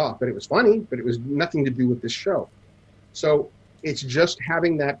completely way off. But it was funny, but it was nothing to do with this show. So it's just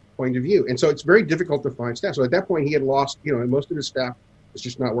having that point of view. And so it's very difficult to find staff. So at that point he had lost, most of his staff was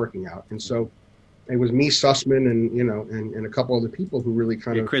just not working out. And so it was me, Sussman, and a couple other people who really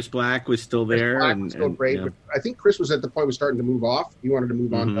kind of. Chris Black was still there, Black was still great. But I think Chris was at the point was starting to move off. He wanted to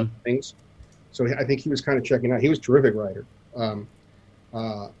move on to other things, so I think he was kind of checking out. He was a terrific writer, and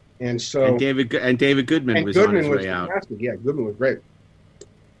David Goodman was on his way out. Fantastic. Yeah, Goodman was great.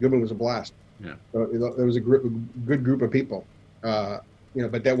 Goodman was a blast. Yeah, so there was a good group of people, but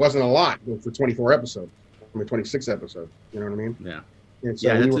that wasn't a lot for 24 episodes. 26 episodes. You know what I mean? Yeah. And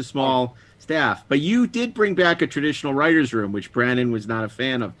so that's a small staff. But you did bring back a traditional writer's room, which Brandon was not a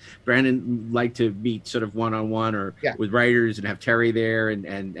fan of. Brandon liked to meet sort of one-on-one or with writers and have Terry there.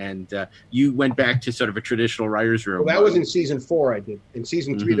 And you went back to sort of a traditional writer's room. Well, that was in season 4 I did. In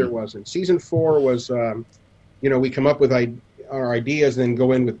season 3 there wasn't. Season 4 was, we come up with our ideas and then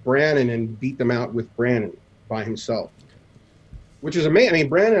go in with Brandon and beat them out with Brandon by himself. Which is amazing. I mean,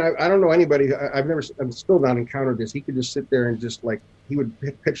 Brandon, I don't know anybody. I've still not encountered this. He could just sit there and just like, he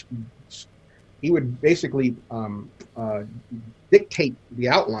would basically dictate the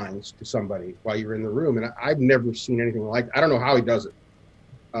outlines to somebody while you're in the room. And I've never seen anything like, I don't know how he does it.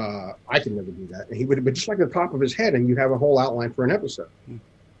 I could never do that. And he would, but just like the top of his head, and you'd have a whole outline for an episode.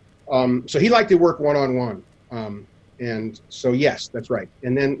 So he liked to work one-on-one. And so, yes, that's right.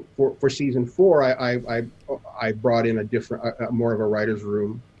 And then for season 4, I brought in a different, more of a writer's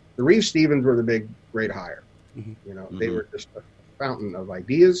room. The Reeve Stevens were the great hire. They were just a fountain of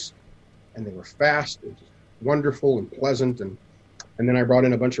ideas, and they were fast and just wonderful and pleasant. And then I brought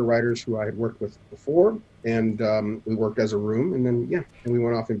in a bunch of writers who I had worked with before, and we worked as a room. And then, and we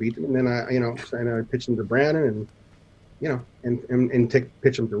went off and beat them. And then I pitched them to Brandon, and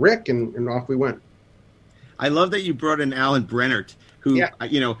pitched them to Rick, and off we went. I love that you brought in Alan Brennert, who,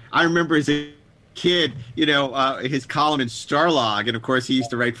 I remember as a kid, his column in Starlog. And of course, he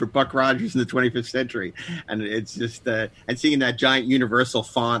used to write for Buck Rogers in the 25th Century. And it's just, and seeing that giant universal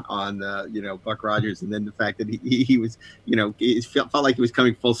font on, Buck Rogers. And then the fact that he was, it felt like he was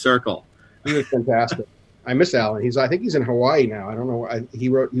coming full circle. He was fantastic. I miss Alan. I think he's in Hawaii now. I don't know. He's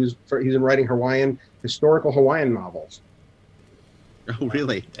writing historical Hawaiian novels. Oh,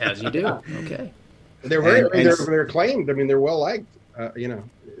 really? As you do. Okay. They're they're acclaimed. I mean, they're well liked. But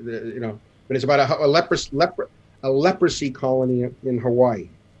it's about a leprosy colony in Hawaii,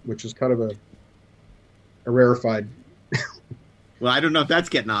 which is kind of a rarefied. Well, I don't know if that's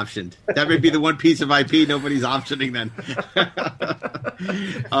getting optioned. That may be the one piece of IP nobody's optioning then.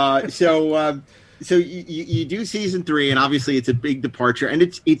 So you do season 3, and obviously it's a big departure, and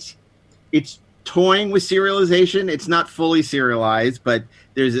it's toying with serialization. It's not fully serialized, but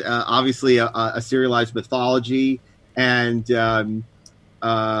there's obviously a serialized mythology and some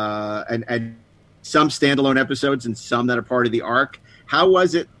standalone episodes and some that are part of the arc. How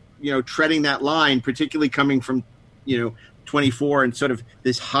was it, treading that line, particularly coming from, 24 and sort of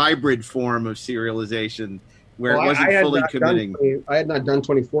this hybrid form of serialization where it wasn't fully committing? I had not done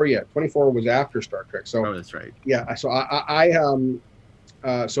 24 yet. 24 was after Star Trek. So that's right. Yeah. So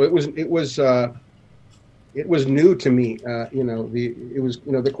so it was new to me. It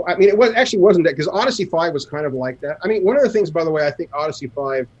wasn't that, because Odyssey 5 was kind of like that. I mean, one of the things, by the way, I think Odyssey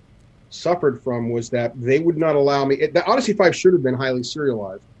 5 suffered from was that they would not allow me. The Odyssey 5 should have been highly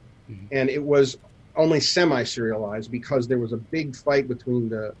serialized, and it was only semi-serialized because there was a big fight between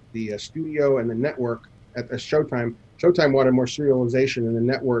the studio and the network at the Showtime. Showtime wanted more serialization, and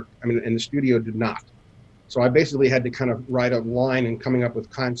and the studio did not. So I basically had to kind of write a line and coming up with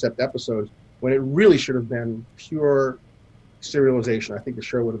concept episodes when it really should have been pure serialization. I think the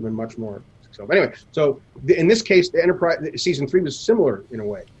show would have been much more successful. But anyway, so in this case, the Enterprise season 3 was similar in a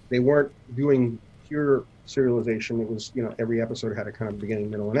way. They weren't doing pure serialization. It was, every episode had a kind of beginning,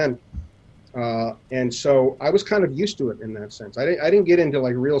 middle, and end. And so I was kind of used to it in that sense. I didn't get into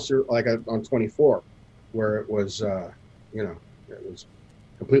like real on 24, where it was, it was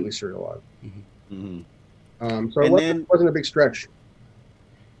completely serialized. So it wasn't a big stretch.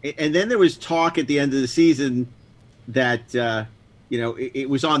 And then there was talk at the end of the season that it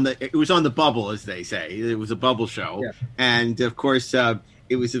was on the bubble, as they say. It was a bubble show, and of course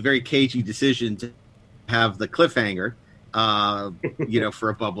it was a very cagey decision to have the cliffhanger, for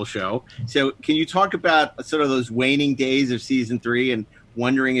a bubble show. So can you talk about sort of those waning days of season 3 and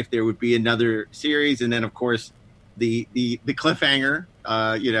wondering if there would be another series, and then of course the cliffhanger,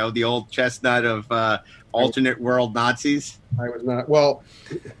 the old chestnut of alternate world Nazis? I was not. Well,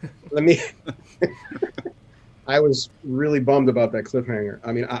 I was really bummed about that cliffhanger.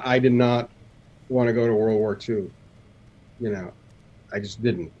 I mean, I did not want to go to World War II. I just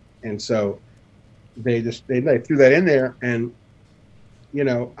didn't. And so they threw that in there. And,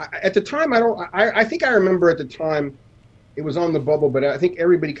 at the time, I think I remember at the time it was on the bubble, but I think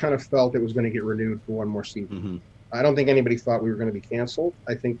everybody kind of felt it was going to get renewed for one more season. Mm-hmm. I don't think anybody thought we were going to be canceled.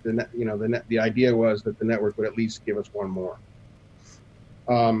 I think the idea was that the network would at least give us one more.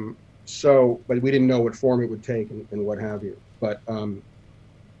 But we didn't know what form it would take and what have you. But then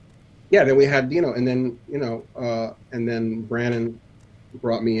we had, and then Brannon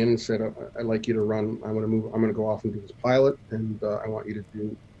brought me in and said, I'd like you to run. I'm going to go off and do this pilot, and I want you to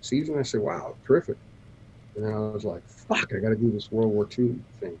do season. I said, wow, terrific. And then I was like, fuck, I got to do this World War II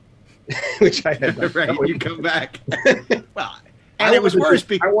thing. Which I had right, you come back. Well, and it was worse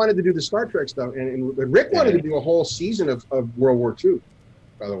because I wanted to do the Star Trek stuff, and Rick wanted to do a whole season of World War II.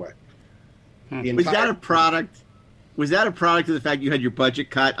 By the way, was that a product of the fact you had your budget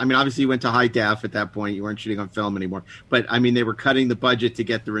cut? I mean, obviously you went to high def at that point; you weren't shooting on film anymore. But I mean, they were cutting the budget to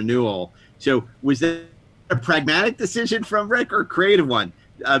get the renewal. So was that a pragmatic decision from Rick or a creative one?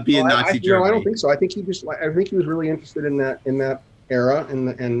 Being Nazi Germany? No, I don't think so. I think he was really interested in that era and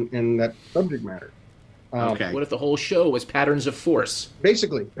that subject matter. Okay. What if the whole show was Patterns of Force?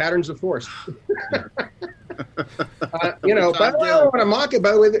 Basically, Patterns of Force. By the way, I don't want to mock it.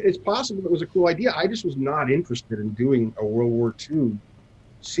 By the way, it's possible it was a cool idea. I just was not interested in doing a World War II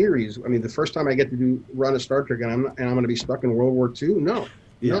series. I mean, the first time I get to run a Star Trek and I'm going to be stuck in World War II? No.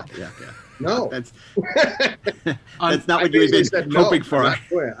 Yeah. No. That's not what you had been hoping for. I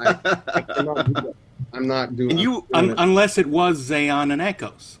cannot do that. I'm not doing it. Unless it was Xeon and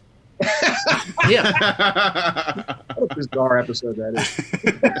Echoes. Yeah. What a bizarre episode that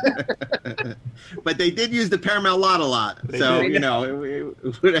is. But they did use the Paramount lot a lot.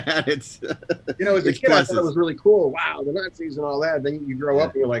 It would have had its as a kid, I thought it was really cool. Wow, the Nazis and all that. Then you grow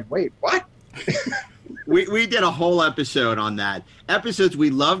up and you're like, wait, what? We did a whole episode on that. Episodes we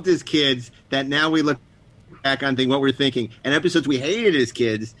loved as kids that now we look back on what we're thinking, and episodes we hated as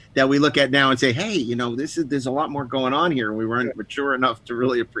kids that we look at now and say, hey, there's a lot more going on here, and we weren't mature enough to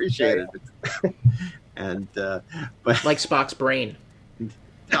really appreciate it. And but like Spock's brain.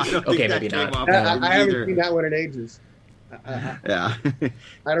 Okay, maybe not. I haven't seen that one in ages. Yeah.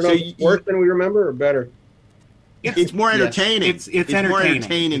 I don't know if it's worse than we remember or better. It's more entertaining. Yes. It's more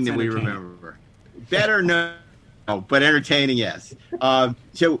entertaining than we remember. Better, no, but entertaining, yes.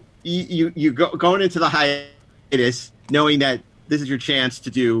 So you going into the hiatus knowing that this is your chance to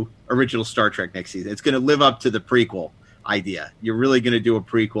do original Star Trek next season. It's going to live up to the prequel idea. You're really going to do a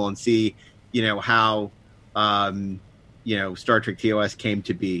prequel and see, how, Star Trek TOS came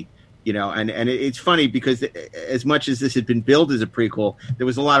to be, and it's funny because as much as this had been billed as a prequel, there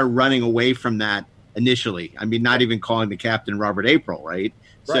was a lot of running away from that initially. I mean, not even calling the captain Robert April, right?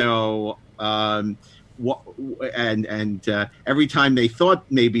 So, every time they thought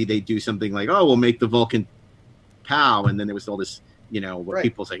maybe they'd do something like, oh, we'll make the Vulcan POW, and then there was all this,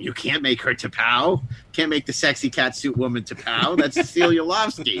 people saying, you can't make her to POW, can't make the sexy catsuit woman to POW. That's Cecilia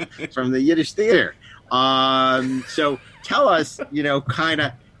Lovsky from the Yiddish theater. So tell us, kind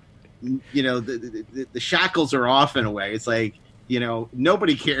of, the shackles are off in a way. It's like,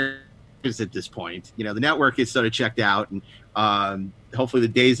 nobody cares at this point. The network is sort of checked out, and hopefully the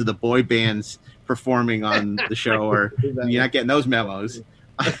days of the boy bands performing on the show or you're not getting those memos.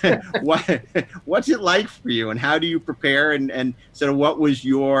 What's it like for you, and how do you prepare, and sort of what was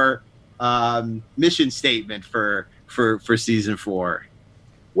your mission statement for season 4?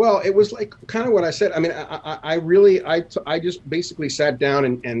 Well, it was like kind of what I said. I mean, I just basically sat down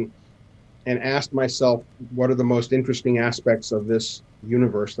and asked myself, what are the most interesting aspects of this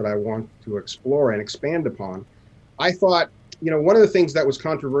universe that I want to explore and expand upon? I thought, one of the things that was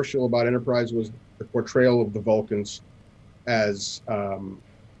controversial about Enterprise was the portrayal of the Vulcans as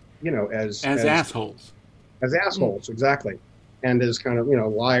assholes. as assholes, exactly, and as kind of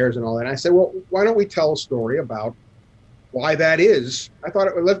liars and all that. And I said, well, why don't we tell a story about why that is? I thought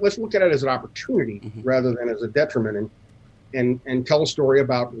let's look at it as an opportunity rather than as a detriment, and tell a story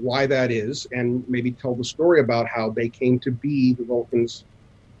about why that is, and maybe tell the story about how they came to be the Vulcans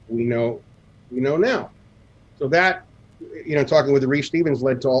we know now. So that, talking with Reeve Stevens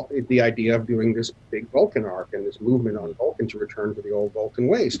led to the idea of doing this big Vulcan arc and this movement on Vulcan to return to the old Vulcan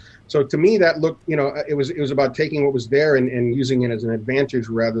ways. So to me, that looked, it was about taking what was there and using it as an advantage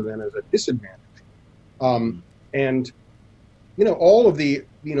rather than as a disadvantage. And all of the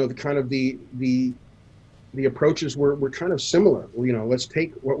kind of the approaches were kind of similar. Let's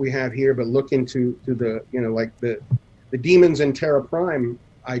take what we have here, but look into the like the demons and Terra Prime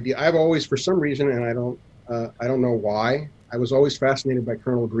idea. I've always, for some reason, and I don't know why, I was always fascinated by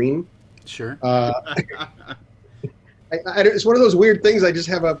Colonel Green. Sure. It's one of those weird things I just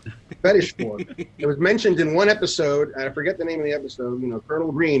have a fetish for. It was mentioned in one episode, and I forget the name of the episode.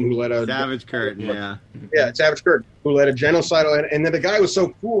 Colonel Green, who led a Savage Curtain, Savage Curtain, who led a genocidal, and then the guy was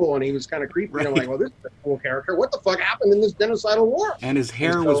so cool, and he was kind of creepy. Right. And I'm like, well, this is a cool character. What the fuck happened in this genocidal war? And his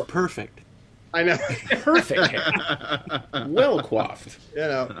hair was perfect. I know, perfect hair, well coiffed.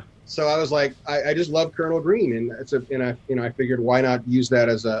 So I was like, I just love Colonel Green, and I figured why not use that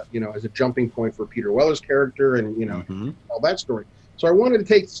as a jumping point for Peter Weller's character, and all that story. So I wanted to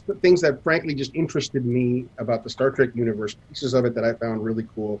take things that frankly just interested me about the Star Trek universe, pieces of it that I found really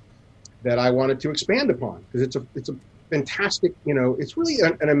cool, that I wanted to expand upon, because it's a fantastic, it's really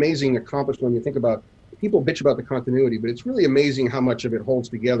an amazing accomplishment when you think about. People bitch about the continuity, but it's really amazing how much of it holds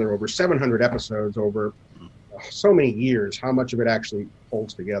together over 700 episodes, over so many years, how much of it actually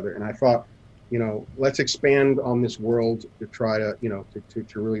holds together. And I thought, let's expand on this world to try to,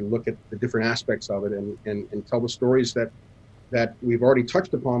 to really look at the different aspects of it and tell the stories that we've already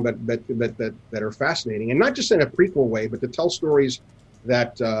touched upon, but that are fascinating. And not just in a prequel way, but to tell stories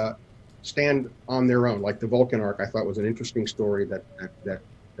that stand on their own, like the Vulcan arc. I thought was an interesting story that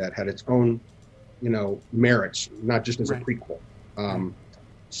had its own merits, not just as a prequel.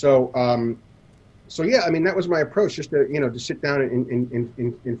 So yeah, I mean, that was my approach, just to sit down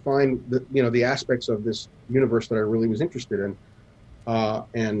and find the aspects of this universe that I really was interested in,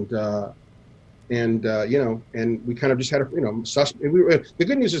 and we kind of just had the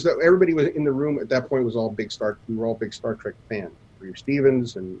good news is that everybody was in the room at that point we were all big Star Trek fans. Reeve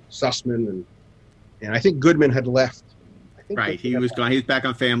Stevens and Sussman and I think Goodman had left. Right, he was gone. He was back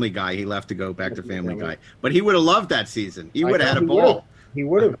on Family Guy. He left to go back to Family Guy, but he would have loved that season. He would have had a ball. He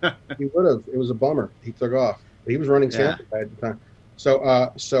would have. It was a bummer. He took off. He was running Family Guy at the time.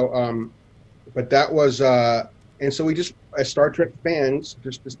 But that was, and so we just, as Star Trek fans,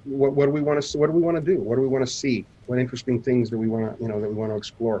 just what do we want to? What do we want to do? What do we want to see? What interesting things do we want to, that we want to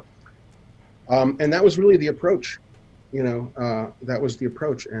explore? And that was really the approach. That was the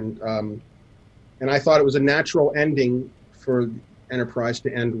approach, and I thought it was a natural ending for Enterprise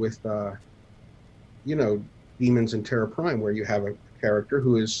to end with, Demons and Terra Prime, where you have a character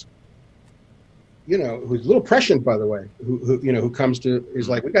who is, who's a little prescient, by the way, who comes to, is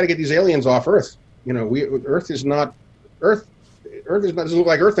like, we got to get these aliens off Earth. Earth doesn't look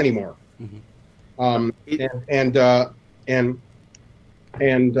like Earth anymore. I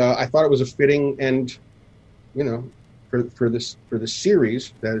thought it was a fitting end, for this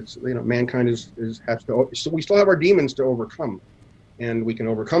series, that it's, mankind has to, so we still have our demons to overcome, and we can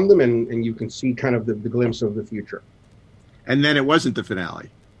overcome them, and you can see kind of the glimpse of the future. And then it wasn't the finale.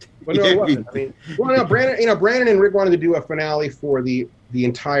 Well, no, it wasn't. I mean, Brandon and Rick wanted to do a finale for the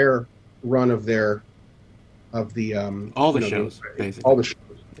entire run of all the shows, basically. All the shows.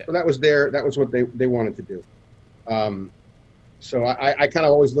 Yeah. So that was what they wanted to do. So I kind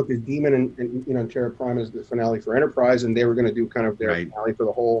of always looked at Demon and Terra Prime as the finale for Enterprise, and they were going to do kind of their finale for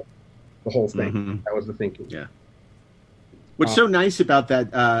the whole thing. Mm-hmm. That was the thinking. Yeah. What's so nice about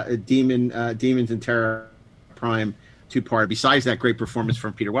that Demons and Terra Prime two-part, besides that great performance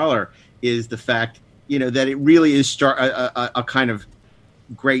from Peter Weller, is the fact that it really is a kind of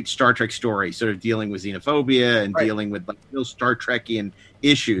great Star Trek story, sort of dealing with xenophobia and dealing with like real Star Trekian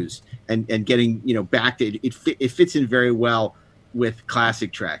issues, and getting back to it fits in very well with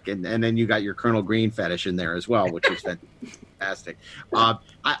classic Trek, and then you got your Colonel Green fetish in there as well, which is fantastic.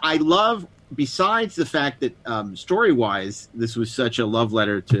 I love, besides the fact that story-wise this was such a love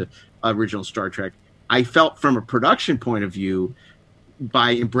letter to original Star Trek, I felt from a production point of view,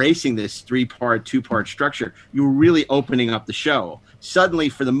 by embracing this 3-part, 2-part structure, you were really opening up the show. Suddenly,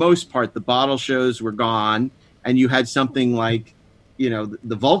 for the most part, the bottle shows were gone, and you had something like, the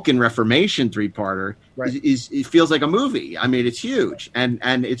Vulcan Reformation 3-parter. Right. It feels like a movie. I mean, it's huge, and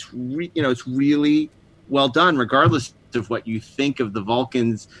it's it's really well done, regardless of what you think of the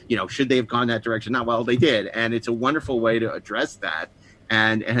Vulcans. Should they have gone that direction? Not well, they did, and it's a wonderful way to address that,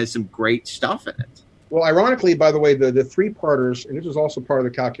 and it has some great stuff in it. Well, ironically, by the way, the three-parters, and this was also part of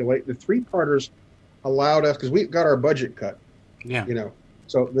the calculate. The three-parters allowed us, because we got our budget cut. Yeah.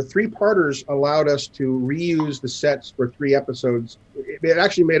 So the three-parters allowed us to reuse the sets for 3 episodes. It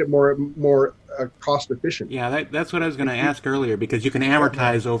actually made it more cost efficient. Yeah, that's what I was going to ask earlier, because you can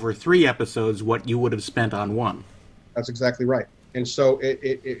amortize over 3 episodes what you would have spent on 1. That's exactly right. And so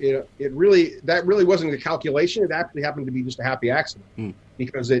it really wasn't a calculation. It actually happened to be just a happy accident,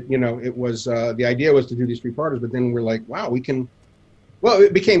 because it was the idea was to do these 3-parters, but then we're like, wow, we can. Well,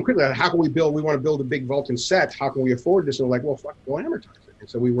 it became clear, how can we build? We want to build a big Vulcan set. How can we afford this? And we're like, well, fuck, we'll amortize it. And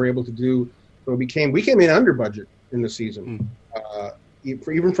so we were able to do. So we came in under budget in the season,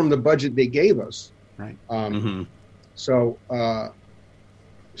 even from the budget they gave us. Right. So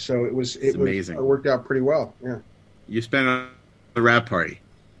it was amazing. It worked out pretty well. Yeah. You spent on the wrap party.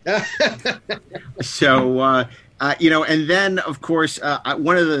 So, and then, of course,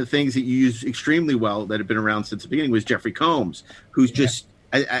 one of the things that you use extremely well that had been around since the beginning was Jeffrey Combs, who's just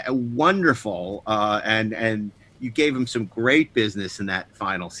a wonderful, and you gave him some great business in that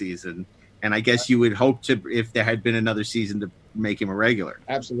final season. And I guess you would hope to, if there had been another season, to make him a regular.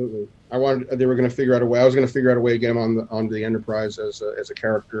 Absolutely. They were going to figure out a way. I was going to figure out a way to get him on the Enterprise as a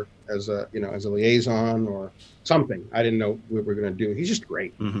character, as a liaison or something. I didn't know what we were going to do. He's just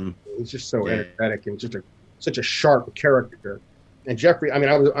great. Mm-hmm. He's just so energetic and just such a sharp character. And Jeffrey, I mean,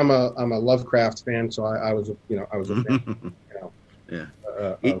 I'm a Lovecraft fan, so I was a fan.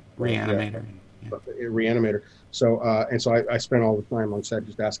 Reanimator. Reanimator. So I spent all the time on set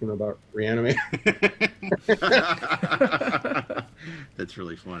just asking him about Reanimator. That's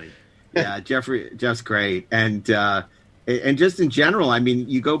really funny. Yeah, Jeff's great, and just in general, I mean,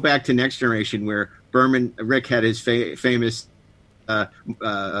 you go back to Next Generation where Rick had his famous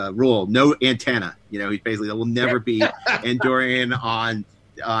rule: no antenna. He basically there will never be Andorian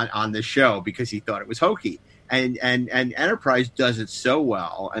on the show because he thought it was hokey. And Enterprise does it so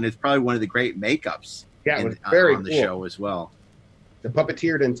well, and it's probably one of the great makeups. Yeah, it was very on the cool. show as well. The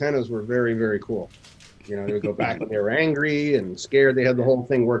puppeteered antennas were very, very cool. They would go back when they were angry and scared. They had the whole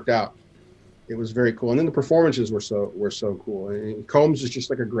thing worked out. It was very cool, and then the performances were so cool. And Combs is just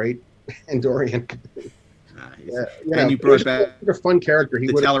like a great Andorian. And you brought back a fun character. The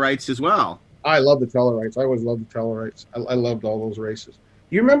Tellarites as well. I love the Tellarites. I always loved the Tellarites. I loved all those races.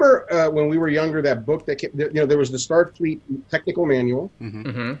 You remember when we were younger, that book that came, there was the Starfleet Technical Manual,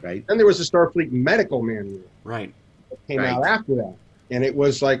 right? Then there was the Starfleet Medical Manual, right? That came out after that, and it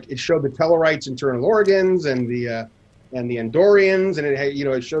was like it showed the Tellarites' internal organs and the Andorians, and it had,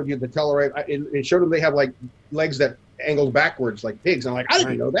 it showed you the Tellarite. It showed them they have like legs that angled backwards like pigs. I'm like, I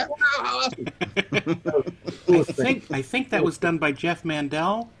didn't know that. Wow, awesome. I think that was done by Jeff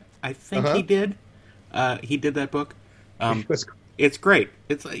Mandel. I think he did. He did that book. It's great.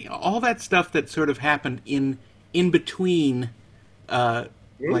 It's all that stuff that sort of happened in between,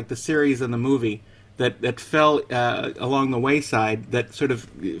 like the series and the movie, that fell along the wayside, that sort of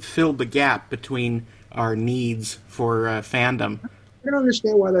filled the gap between our needs for fandom. I don't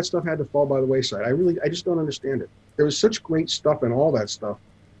understand why that stuff had to fall by the wayside. I just don't understand it. There was such great stuff in all that stuff.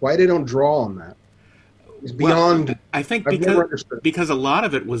 Why they don't draw on that? It's beyond. Well, I think because a lot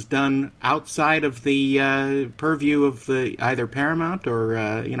of it was done outside of the purview of either Paramount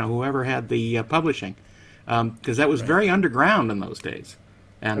or whoever had the publishing, because that was very underground in those days.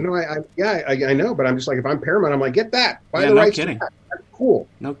 And I know, but I'm just like, if I'm Paramount, I'm like, get that. Buy the no rights. kidding. That's cool.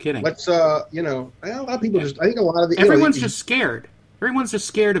 No kidding. Let's a lot of people I think a lot of the everyone's just scared. Everyone's just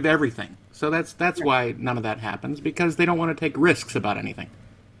scared of everything. So that's why none of that happens, because they don't want to take risks about anything.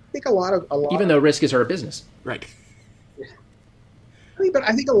 I think a lot even though risk is our business, right? But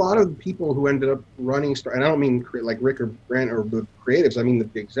I think a lot of the people who ended up running Star, and I don't mean like Rick or Grant or the creatives, I mean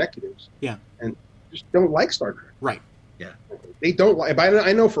the executives. Yeah, and just don't like Star Trek. Right. Yeah, they don't like. But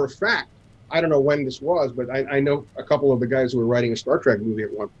I know for a fact. I don't know when this was, but I know a couple of the guys who were writing a Star Trek movie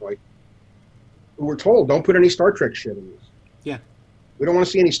at one point who were told, "Don't put any Star Trek shit in this." Yeah, we don't want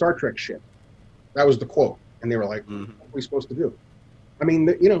to see any Star Trek shit. That was the quote, and they were like, "What are we supposed to do?" I mean,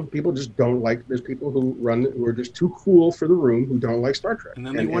 people just don't like. There's people who are just too cool for the room who don't like Star Trek, and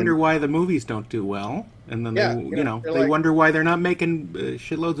then they wonder why the movies don't do well, and then they wonder why they're not making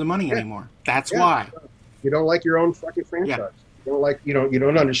shitloads of money anymore. That's why you don't like your own fucking franchise. Yeah. You don't like you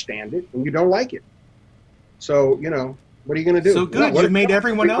don't understand it, and you don't like it. So what are you going to do? So good, you've made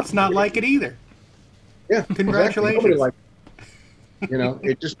everyone else not like it either. Yeah, congratulations. Exactly.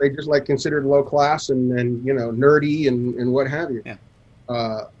 They just like considered low class and nerdy and what have you. Yeah.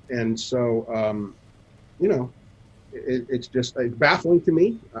 And so you know, it's just baffling to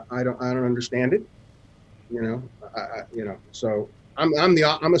me. I don't understand it. You know, so I'm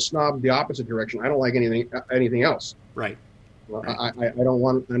a snob the opposite direction. I don't like anything else. Right. Well, I don't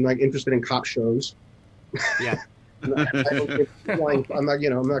want. I'm not interested in cop shows. Yeah. I'm not. I'm not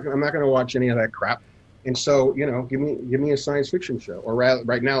going to watch any of that crap. And so, give me a science fiction show. Or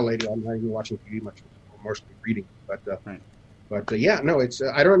right now, lately, I'm not even watching TV much. I'm mostly reading. But yeah, no, it's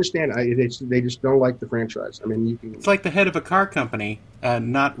I don't understand. They just don't like the franchise. I mean, you can. It's like the head of a car company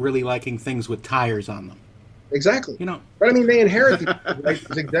not really liking things with tires on them. Exactly. But I mean, they inherit these, right?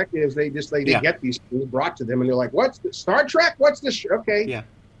 As executives. They get these things brought to them, and they're like, "What's this? Star Trek? What's this? Okay, yeah.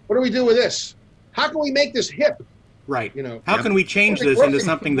 What do we do with this? How can we make this hip?" Right. How can we change this into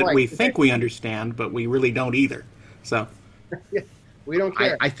something that we think we understand, but we really don't either? So, yeah, we don't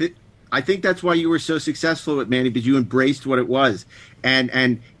care. I think that's why you were so successful with Manny, because you embraced what it was,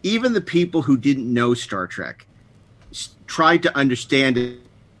 and even the people who didn't know Star Trek tried to understand it,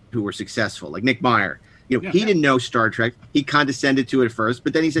 who were successful, like Nick Meyer. He didn't know Star Trek. He condescended to it at first,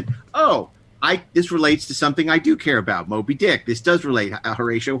 but then he said, "Oh, this relates to something I do care about, Moby Dick. This does relate,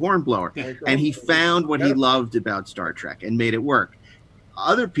 Horatio Hornblower." Yeah. And he found what he loved about Star Trek and made it work.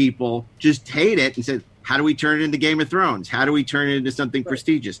 Other people just hate it and said, how do we turn it into Game of Thrones? How do we turn it into something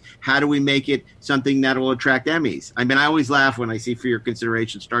prestigious? How do we make it something that will attract Emmys? I mean, I always laugh when I see For Your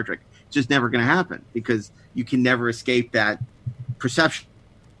Consideration Star Trek. It's just never going to happen because you can never escape that perception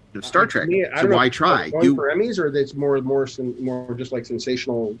of Star Trek. So why try? Going for Emmys, or it's more just like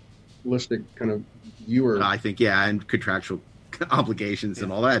sensationalistic kind of viewer? I think, and contractual obligations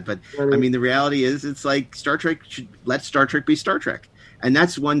and all that. But I mean, the reality is, it's like Star Trek should let Star Trek be Star Trek. And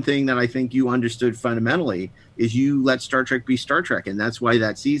that's one thing that I think you understood fundamentally is you let Star Trek be Star Trek. And that's why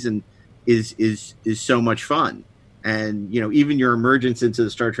that season is so much fun. And, even your emergence into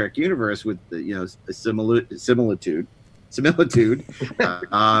the Star Trek universe with the, a similitude,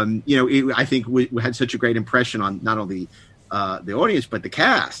 I think we had such a great impression on not only the audience, but the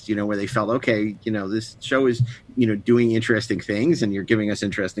cast, where they felt, okay, this show is, doing interesting things and you're giving us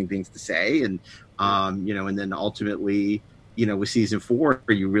interesting things to say. And, and then ultimately, with season 4,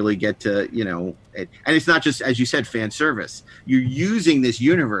 you really get to, and it's not just, as you said, fan service. You're using this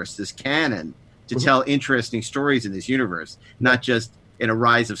universe, this canon, to tell interesting stories in this universe, not just in a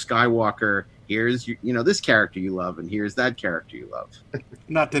Rise of Skywalker. Here's, this character you love, and here's that character you love.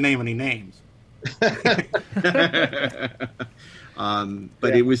 Not to name any names. But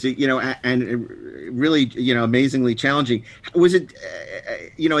it was, and really, amazingly challenging. Was it,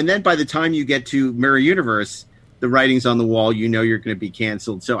 and then by the time you get to Mirror Universe, the writing's on the wall, you're going to be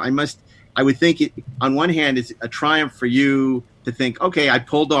canceled. So I would think on one hand, it's a triumph for you to think, okay, I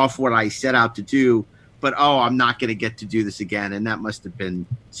pulled off what I set out to do, but I'm not going to get to do this again. And that must have been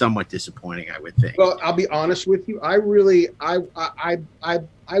somewhat disappointing, I would think. Well, I'll be honest with you. I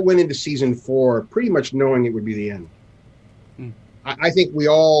went into season 4 pretty much knowing it would be the end. I think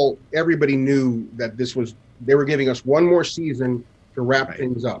everybody knew that they were giving us one more season to wrap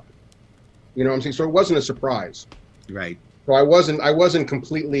things up. You know what I'm saying? So it wasn't a surprise. Right. So I wasn't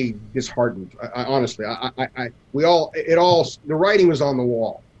completely disheartened. Honestly, the writing was on the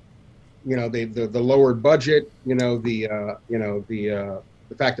wall. The lowered budget, the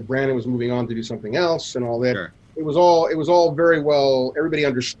fact that Brandon was moving on to do something else and all that. Sure. It was all very well. Everybody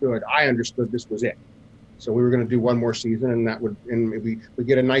understood. I understood this was it. So we were going to do one more season, and we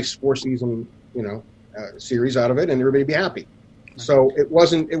get a nice 4-season, series out of it, and everybody be happy. So it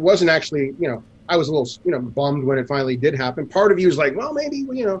wasn't actually, I was a little, bummed when it finally did happen. Part of you was like, well, maybe,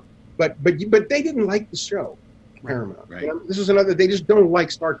 but they didn't like the show, Paramount. Right. This is another. They just don't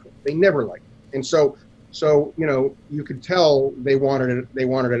like Star Trek. They never liked it, and so you could tell they wanted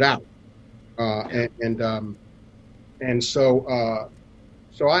it out,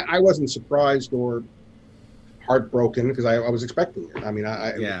 so I wasn't surprised or heartbroken because I was expecting it. I mean,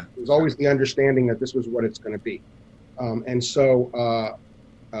 it was always the understanding that this was what it's going to be. But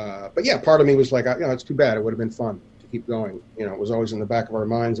yeah, part of me was like, it's too bad. It would have been fun to keep going. It was always in the back of our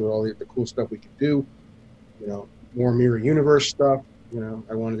minds with all the cool stuff we could do. More Mirror Universe stuff.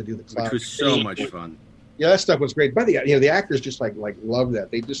 I wanted to do the cloud. Which was so much fun. Yeah, that stuff was great. But the actors just like love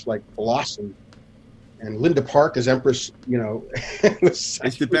that. They just blossomed. And Linda Park as Empress,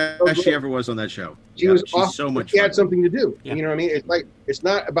 it's the best she ever was on that show. She was awesome. So much. She fun. had something to do. Yeah. You know what I mean? It's like it's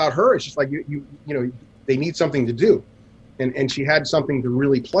not about her. It's just like they need something to do, and she had something to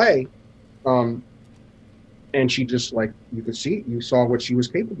really play, and she just you saw what she was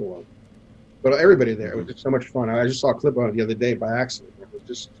capable of. But everybody there, it was just so much fun. I just saw a clip on it the other day by accident. It was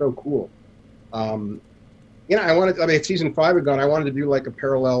just so cool. I wanted. I mean, season 5 had gone. I wanted to do like a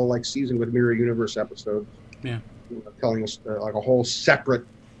parallel like season with Mirror Universe episodes. Yeah. Telling us like a whole separate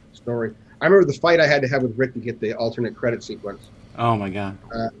story. I remember the fight I had to have with Rick to get the alternate credit sequence. Oh my God.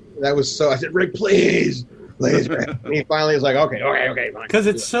 That was so. I said, Rick, please. And he finally was like, okay, fine. Because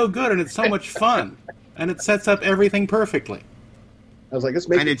it's so good and it's so much fun, and it sets up everything perfectly. I was like, let's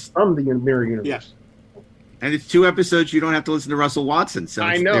make it from the Mirror Universe. Yeah. And it's 2 episodes you don't have to listen to Russell Watson. So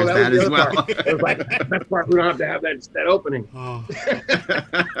I know that was as well. Part. It was like the best part. We don't have to have that opening. Oh.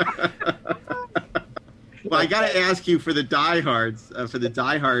 Well, I got to ask you for the diehards, for the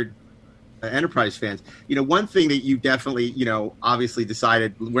diehard Enterprise fans. One thing that you definitely, obviously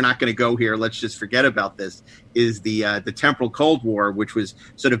decided we're not going to go here. Let's just forget about this. Is the temporal Cold War, which was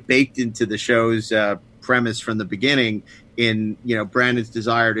sort of baked into the show's premise from the beginning. In Brandon's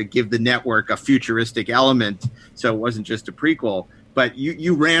desire to give the network a futuristic element, so it wasn't just a prequel. But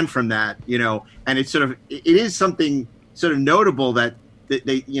you ran from that, and it's it is something sort of notable that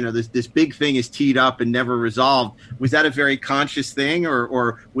they this big thing is teed up and never resolved. Was that a very conscious thing,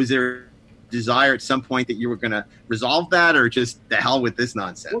 or was there a desire at some point that you were going to resolve that, or just the hell with this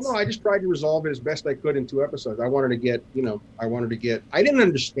nonsense? Well, no, I just tried to resolve it as best I could in 2 episodes. I wanted to get, I didn't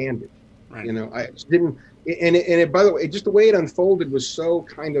understand it. Right. I just didn't. And it, by the way, just the way it unfolded was so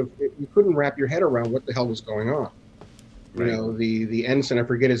kind of, you couldn't wrap your head around what the hell was going on. Right. The ensign, I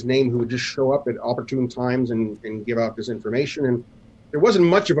forget his name, who would just show up at opportune times and give out this information. And there wasn't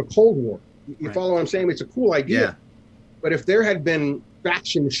much of a Cold War. You Right. follow what I'm saying? It's a cool idea. Yeah. But if there had been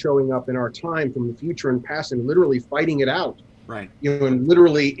factions showing up in our time from the future and past and literally fighting it out, Right. And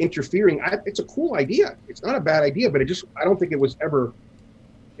literally interfering, it's a cool idea. It's not a bad idea, but I don't think it was ever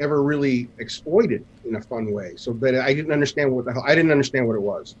really exploited in a fun way. So, but I didn't understand what it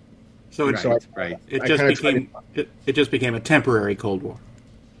was. So it just became a temporary Cold War.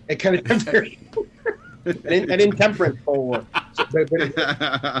 It kind of temporary, an intemperate Cold War.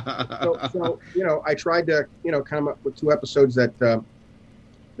 So I tried to come up with 2 episodes that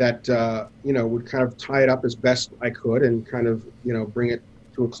would kind of tie it up as best I could and kind of bring it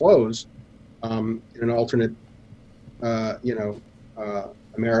to a close in an alternate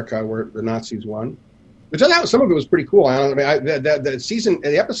America where the Nazis won. Which some of it was pretty cool.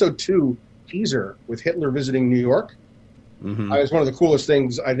 The episode 2 teaser with Hitler visiting New York. Mm-hmm. It was one of the coolest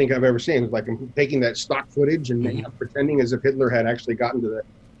things I think I've ever seen. It was like taking that stock footage and pretending as if Hitler had actually gotten to the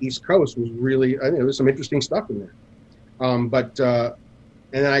East Coast was really. I think there was some interesting stuff in there. And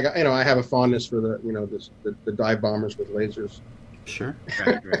then I have a fondness for the dive bombers with lasers. Sure.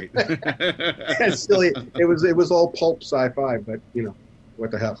 Right. It's silly. It was all pulp sci-fi, but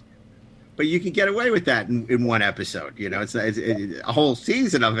what the hell. But you can get away with that in 1 episode. It's a whole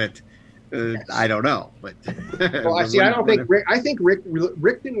season of it. I don't know, but well, I don't think Rick. I think Rick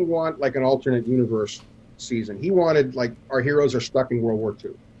didn't want like an alternate universe season. He wanted like our heroes are stuck in World War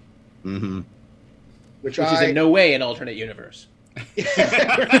II, mm-hmm. which is in no way an alternate universe. He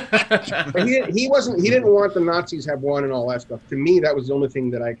didn't want the Nazis have won and all that stuff. To me, that was the only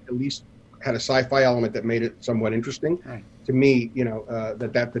thing that I at least had a sci-fi element that made it somewhat interesting. Right. To me,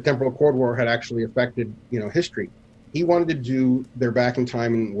 that the temporal Cold War had actually affected history. He wanted to do they're back in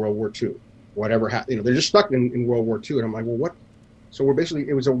time in World War II. Whatever happened, they're just stuck in World War II. And I'm like, well, what? So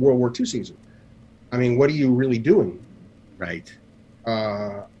it was a World War II season. I mean, what are you really doing? Right.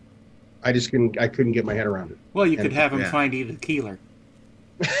 I couldn't get my head around it. Well, you could have him find Edith Keeler.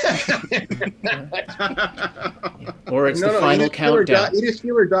 Or it's the final countdown. Edith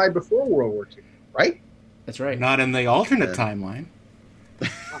Keeler died before World War II, right? That's right. Not in the alternate timeline.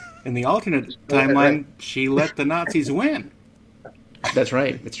 In the alternate timeline, she let the Nazis win. That's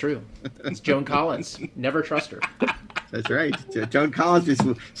right. It's true. It's Joan Collins. Never trust her. That's right. Joan Collins is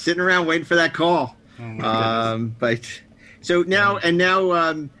sitting around waiting for that call. But so now,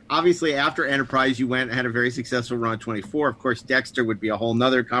 obviously after Enterprise, you went and had a very successful run on 24. Of course, Dexter would be a whole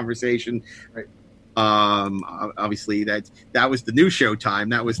nother conversation. Right. Obviously that was the new Showtime.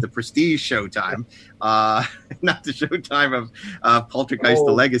 That was the prestige Showtime, not the Showtime of Poltergeist: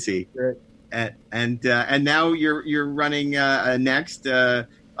 The Legacy. Right. And now you're running next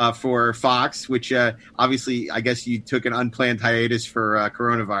for Fox, which obviously I guess you took an unplanned hiatus for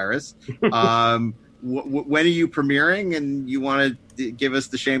coronavirus. When are you premiering? And you want to give us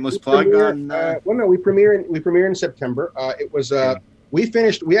the shameless plug on? Well, no, we premiere in September. It was we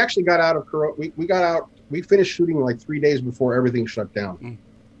actually got out of Corona. We finished shooting like 3 days before everything shut down.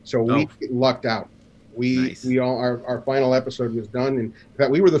 So we lucked out. Our final episode was done, and in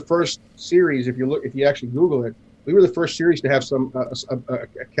fact, we were the first series. If you actually Google it, we were the first series to have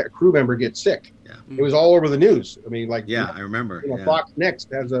a crew member get sick. Yeah. It was all over the news. I mean, I remember. Fox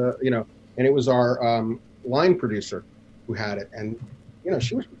Next has and it was our line producer who had it, and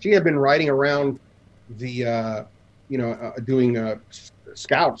she had been riding around the doing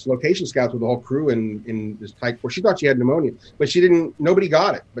location scouts with the whole crew in this tight. Well, she thought she had pneumonia, but she didn't. Nobody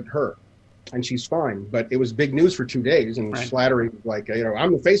got it but her, and she's fine. But it was big news for 2 days, and Slattery was like,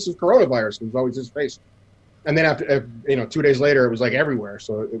 I'm the face of coronavirus. It was always his face. And then after 2 days later, it was like everywhere,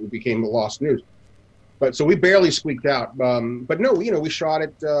 so it became lost news. But so we barely squeaked out. But no, we shot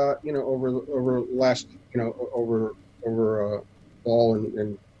it over last over fall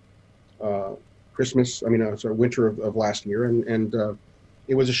and Christmas. Winter of last year, and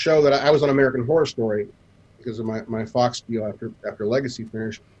it was a show that I was on American Horror Story because of my Fox deal after Legacy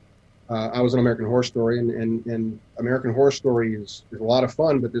finished. I was on American Horror Story, and American Horror Story is a lot of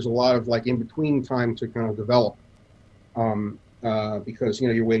fun, but there's a lot of like in between time to kind of develop. Because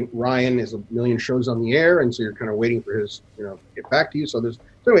you're waiting. Ryan is a million shows on the air, and so you're kind of waiting for his get back to you. So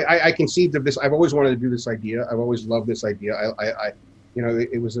anyway, I conceived of this. I've always wanted to do this idea. I've always loved this idea.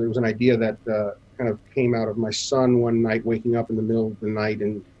 It was an idea that kind of came out of my son one night waking up in the middle of the night,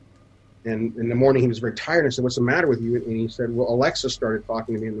 and in the morning he was very tired. I said, "What's the matter with you?" And he said, "Well, Alexa started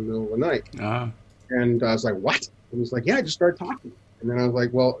talking to me in the middle of the night." And I was like, "What?" And he's like, "Yeah, I just started talking." And then I was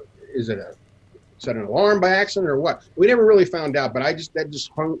like, "Well, is it set an alarm by accident or what?" We never really found out, but that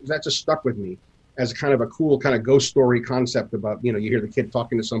just stuck with me as a kind of a cool kind of ghost story concept about, you hear the kid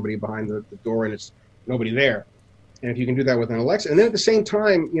talking to somebody behind the door and it's nobody there. And if you can do that with an Alexa. And then at the same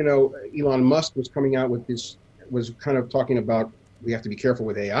time, Elon Musk was coming out with was kind of talking about we have to be careful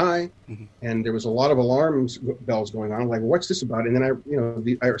with AI. Mm-hmm. And there was a lot of bells going on. I'm like, what's this about? And then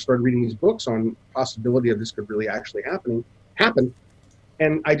I started reading these books on possibility of this could really actually happen.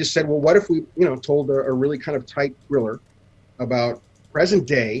 And I just said, well, what if we, told a really kind of tight thriller about present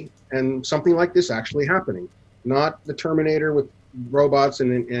day and something like this actually happening, not the Terminator with robots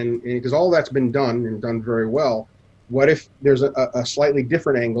and because all that's been done and done very well. What if there's a slightly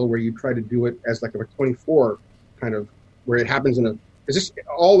different angle where you try to do it as like a 24 kind of where it happens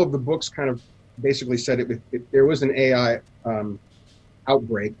all of the books kind of basically said if there was an AI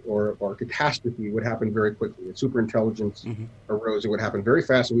outbreak or catastrophe, it would happen very quickly. If superintelligence arose, it would happen very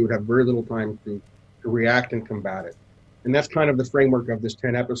fast, and we would have very little time to react and combat it. And that's kind of the framework of this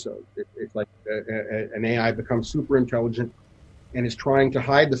 10 episodes. It's like an AI becomes super intelligent and is trying to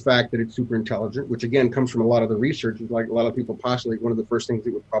hide the fact that it's super intelligent, which again comes from a lot of the research. Like a lot of people postulate one of the first things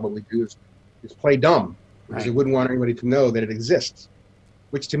it would probably do is play dumb, because it wouldn't want anybody to know that it exists.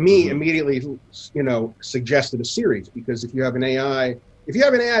 Which to me immediately, suggested a series, because if you have an AI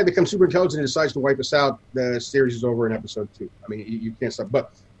that becomes super intelligent and decides to wipe us out, the series is over in episode 2. I mean, you can't stop.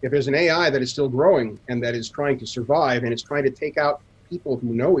 But if there's an AI that is still growing and that is trying to survive and it's trying to take out people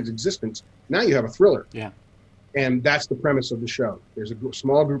who know its existence, now you have a thriller. Yeah. And that's the premise of the show. There's a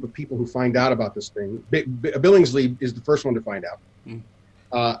small group of people who find out about this thing. Billingsley is the first one to find out.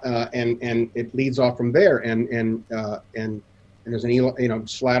 And it leads off from there. And there's an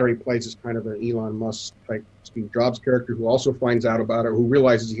Slattery plays as kind of an Elon Musk type Steve Jobs character who also finds out about it, who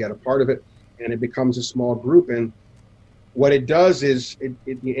realizes he had a part of it, and it becomes a small group. And what it does is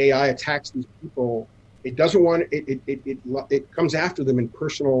the AI attacks these people. It doesn't want it comes after them in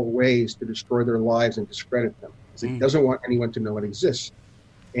personal ways to destroy their lives and discredit them. It doesn't want anyone to know it exists,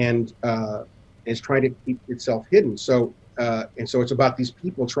 and it's trying to keep itself hidden. So it's about these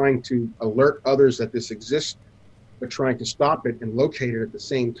people trying to alert others that this exists, but trying to stop it and locate it at the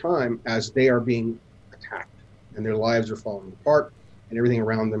same time as they are being attacked and their lives are falling apart and everything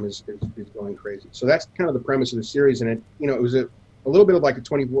around them is going crazy. So that's kind of the premise of the series. And it was a little bit of like a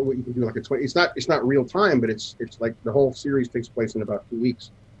 20, what you can do like a 20, it's not real time, but it's like the whole series takes place in about 2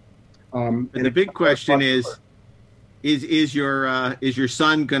 weeks. And the big question is your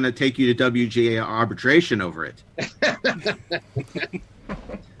son going to take you to WGA arbitration over it?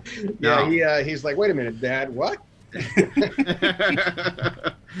 No. Yeah, he's like, wait a minute, Dad, what?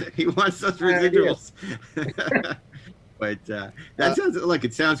 He wants those residuals. But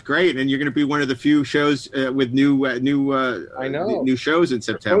that sounds great, and you're going to be one of the few shows with new shows in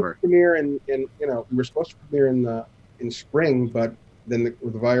September. We're supposed to premiere in spring, but then the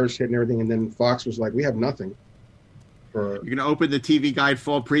virus hit and everything, and then Fox was like, we have nothing. You're going to open the TV Guide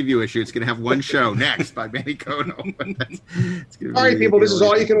fall preview issue. It's going to have one show next by MANNY COTO. All right, people, this is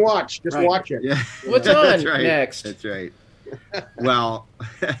all you can watch. Just watch it. Yeah. What's on next? That's right. Well,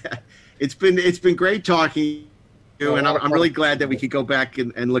 it's been great talking to you, and I'm really glad that we could go back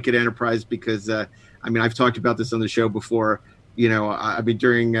and look at Enterprise because, I've talked about this on the show before. I've been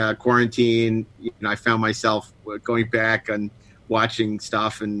during quarantine. I found myself going back and watching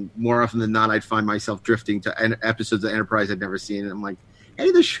stuff, and more often than not, I'd find myself drifting to episodes of Enterprise I'd never seen. And I'm like,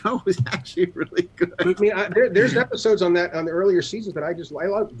 hey, the show was actually really good. I mean, there's episodes on the earlier seasons that I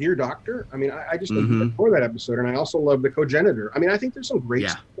love. Dear Doctor. I mean, I just adore that episode, and I also love the Cogenitor. I mean, I think there's some great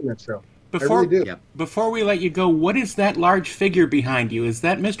stuff in that show. I really do. Before we let you go, what is that large figure behind you? Is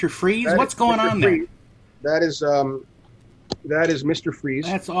that Mr. Freeze? What's going on there? That is Mr. Freeze.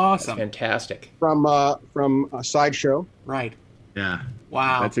 That's awesome. That's fantastic. From a Sideshow. Right. Yeah.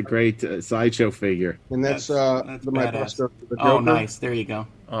 Wow. That's a great Sideshow figure. And that's my bust of the Joker. Oh, nice. There you go.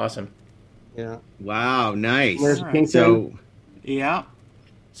 Awesome. Yeah. Wow, nice. And there's Kingpin. So, yeah.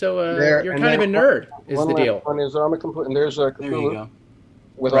 So you're kind of a nerd, is the deal. One is I'm a complete, and there's Cthulhu. There you go.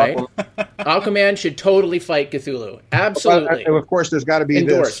 With right. Aquaman. Aquaman should totally fight Cthulhu. Absolutely. And of course, there's got to be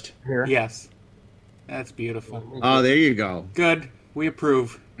endorsed this here. Yes. That's beautiful. Oh, there you go. Good. We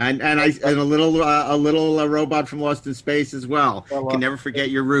approve. And a little robot from Lost in Space as well. Can never forget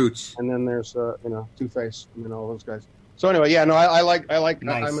your roots. And then there's Two-Face and all those guys. So anyway, yeah, no, I like.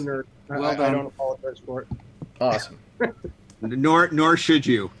 Nice. I'm a nerd. Well done. I don't apologize for it. Awesome. Nor should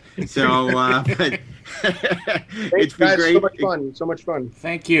you. So, but it's been guys, great. So much fun.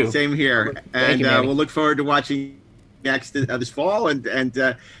 Thank you. Same here, and you, Manny. we'll look forward to watching next this fall. And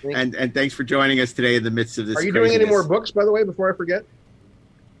thanks for joining us today in the midst of this. Are you craziness. doing any more books, by the way, before I forget?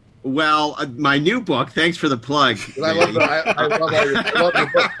 Well, my new book. Thanks for the plug. I love your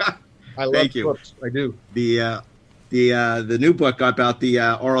book. I love Thank you. books. I do. The new book about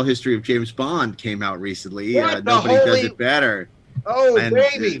the oral history of James Bond came out recently. Nobody does it better. Oh, And,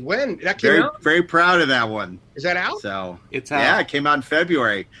 baby! When that came out? Very proud of that one. Is that out? So It's out. Yeah, it came out in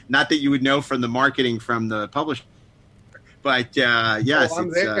February. Not that you would know from the marketing from the publisher, but yes, I'm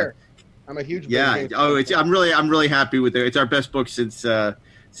it's there. I'm a huge yeah. Oh, I'm really happy with it. It's our best book since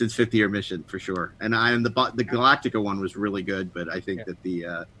 50 Year Mission for sure. And the Galactica one was really good, but I think that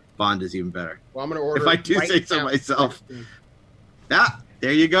the Bond is even better. Well, I'm going to order. If I do say so now. myself.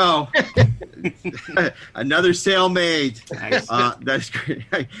 There you go. Another sale made. Nice. That's great.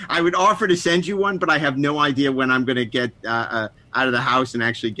 I would offer to send you one, but I have no idea when I'm going to get out of the house and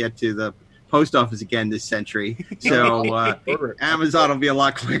actually get to the post office again this century. So Amazon will be a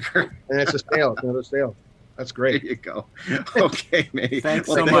lot quicker. And it's a sale. It's another sale. That's great. There you go. Okay, Manny. Thanks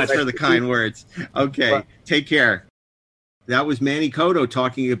so thanks much for the kind words. Okay, take care. That was Manny COTO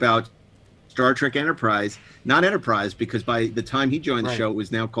talking about Star Trek Enterprise. Not Enterprise, because by the time he joined the show, it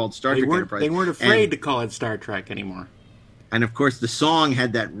was now called Star Trek Enterprise. They weren't afraid to call it Star Trek anymore. And, of course, the song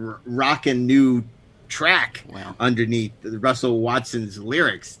had that rockin' new track underneath Russell Watson's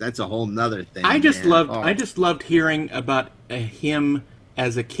lyrics. That's a whole nother thing. I just loved hearing about him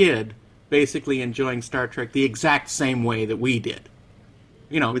as a kid basically enjoying Star Trek the exact same way that we did.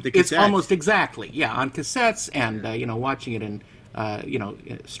 You know, with the it's cassettes. almost exactly, on cassettes and, watching it in,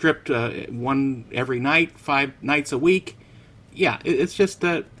 stripped one every night, 5 nights a week. Yeah, it's just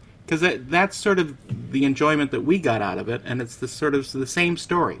because that's sort of the enjoyment that we got out of it, and it's the same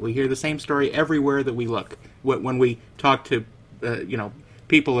story. We hear the same story everywhere that we look when we talk to,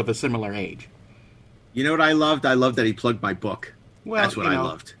 people of a similar age. You know what I loved? I loved that he plugged my book. Well, that's what I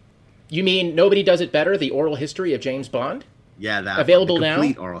loved. You mean Nobody Does It Better, The Oral History of James Bond? Yeah, that available now.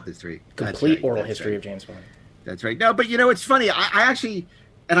 Complete oral history. Complete oral history of James Bond. That's right. No, but it's funny. I actually,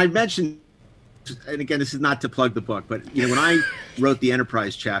 and I mentioned, and again, this is not to plug the book, but when I wrote the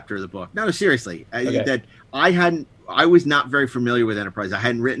Enterprise chapter of the book, no, seriously, that I was not very familiar with Enterprise. I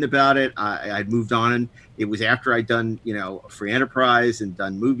hadn't written about it. I'd moved on, and it was after I'd done, Free Enterprise and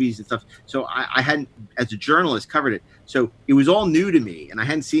done movies and stuff. So I hadn't, as a journalist, covered it. So it was all new to me, and I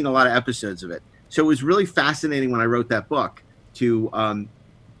hadn't seen a lot of episodes of it. So it was really fascinating when I wrote that book to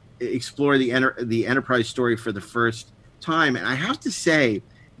explore the Enterprise story for the first time. And I have to say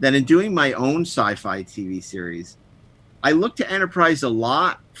that in doing my own sci-fi TV series, I look to Enterprise a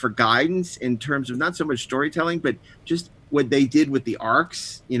lot for guidance in terms of not so much storytelling, but just what they did with the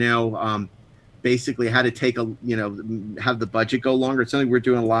arcs, basically how to take have the budget go longer. It's something we're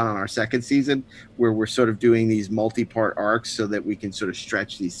doing a lot on our second season, where we're sort of doing these multi-part arcs so that we can sort of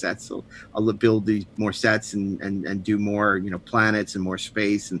stretch these sets. So I'll build these more sets and do more, planets and more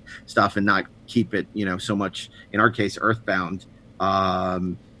space and stuff, and not keep it, so much, in our case, earthbound.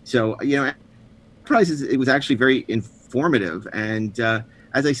 So, Enterprise, it was actually very informative. And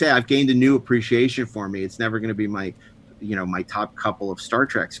as I say, I've gained a new appreciation for me. It's never going to be my, my top couple of Star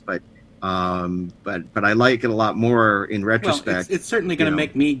Treks, but I like it a lot more in retrospect. Well, it's certainly going to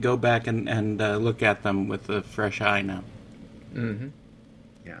make me go back and look at them with a fresh eye now. Mm-hmm.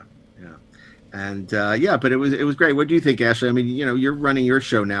 Yeah. And but it was great. What do you think, Ashley? I mean, you're running your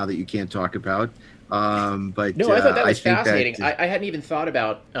show now that you can't talk about. But no, I thought that was think fascinating. I hadn't even thought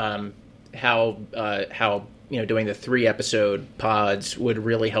about how doing the 3-episode pods would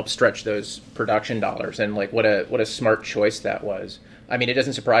really help stretch those production dollars, and like what a smart choice that was. I mean, it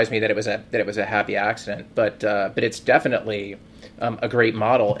doesn't surprise me that it was a happy accident, but it's definitely a great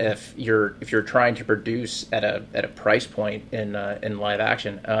model if you're trying to produce at a price point in live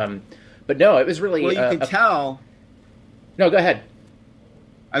action. But no, it was really well. You can tell. No, go ahead.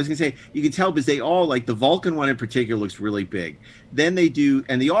 I was going to say, you can tell because they all, like the Vulcan one in particular looks really big. Then they do,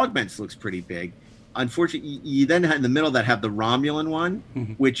 and the Augments looks pretty big. Unfortunately, you then in the middle that have the Romulan one,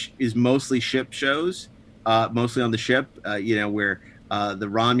 which is mostly ship shows, mostly on the ship, where the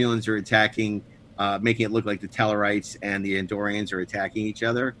Romulans are attacking, making it look like the Tellarites and the Andorians are attacking each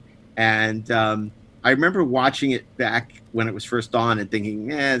other. And I remember watching it back when it was first on and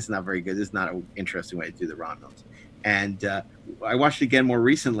thinking, it's not very good. It's not an interesting way to do the Romulans. And I watched it again more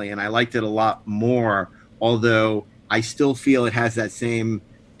recently, and I liked it a lot more, although I still feel it has that same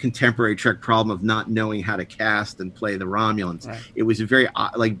contemporary Trek problem of not knowing how to cast and play the Romulans. Right. It was a very,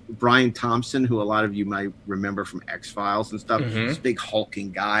 like Brian Thompson, who a lot of you might remember from X-Files and stuff, this big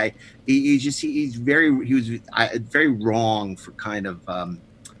hulking guy. He was very wrong for kind of a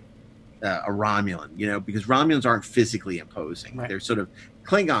Romulan, because Romulans aren't physically imposing. Right. They're sort of,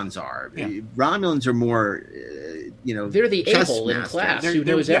 Klingons are. Yeah. Romulans are more, they're the a-hole in class who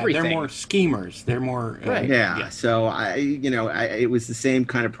knows everything. They're more schemers. They're more... right. Yeah. So, it was the same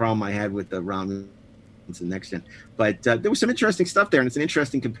kind of problem I had with the Romulans in Next Gen. But there was some interesting stuff there, and it's an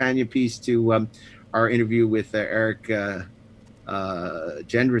interesting companion piece to our interview with Eric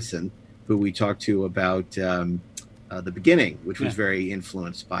Gendrison, who we talked to about the beginning, which was very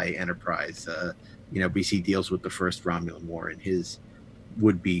influenced by Enterprise. BC deals with the first Romulan War in his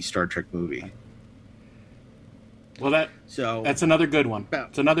would-be Star Trek movie. Well, that's another good one.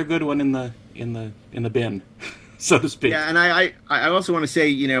 It's another good one in the bin, so to speak. Yeah, and I also want to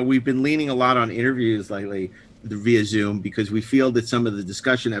say, we've been leaning a lot on interviews lately via Zoom because we feel that some of the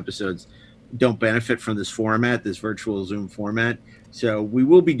discussion episodes don't benefit from this format, this virtual Zoom format. So we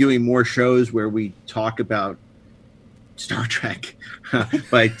will be doing more shows where we talk about Star Trek,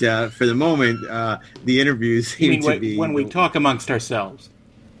 but for the moment, the interviews seem to be when we talk amongst ourselves.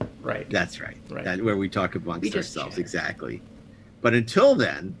 Right. That's right. Where we talk amongst ourselves, exactly. But until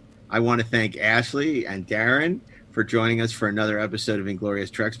then, I want to thank Ashley and Darren for joining us for another episode of Inglorious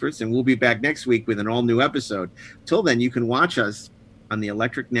Trexperts, and we'll be back next week with an all-new episode. Till then, you can watch us on the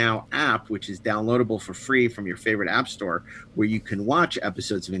Electric Now app, which is downloadable for free from your favorite app store, where you can watch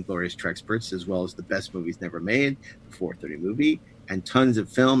episodes of Inglorious Trexperts, as well as the best movies never made, the 430 movie, and tons of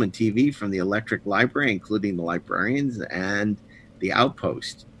film and TV from the Electric Library, including The Librarians and The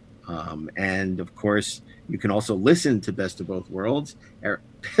Outpost. And, of course, you can also listen to Best of Both Worlds,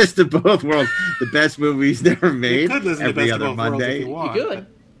 Best of Both Worlds, the best movies never made, every other Monday. You could.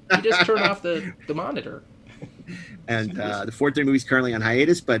 You just turn off the monitor. And the 430 movie is currently on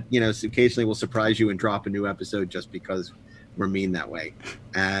hiatus, but so occasionally we'll surprise you and drop a new episode just because we're mean that way.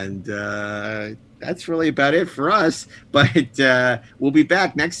 And that's really about it for us. But we'll be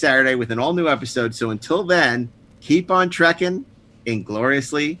back next Saturday with an all new episode. So until then, keep on trekking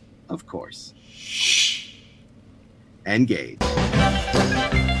ingloriously, of course. Engage.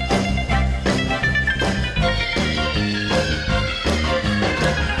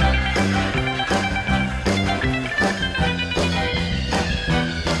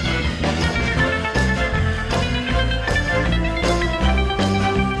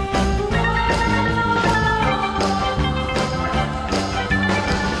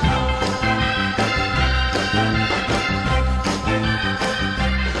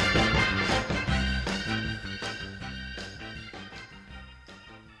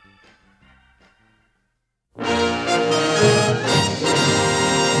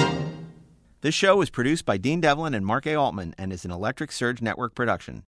 This show is produced by Dean Devlin and Mark A. Altman and is an Electric Surge Network production.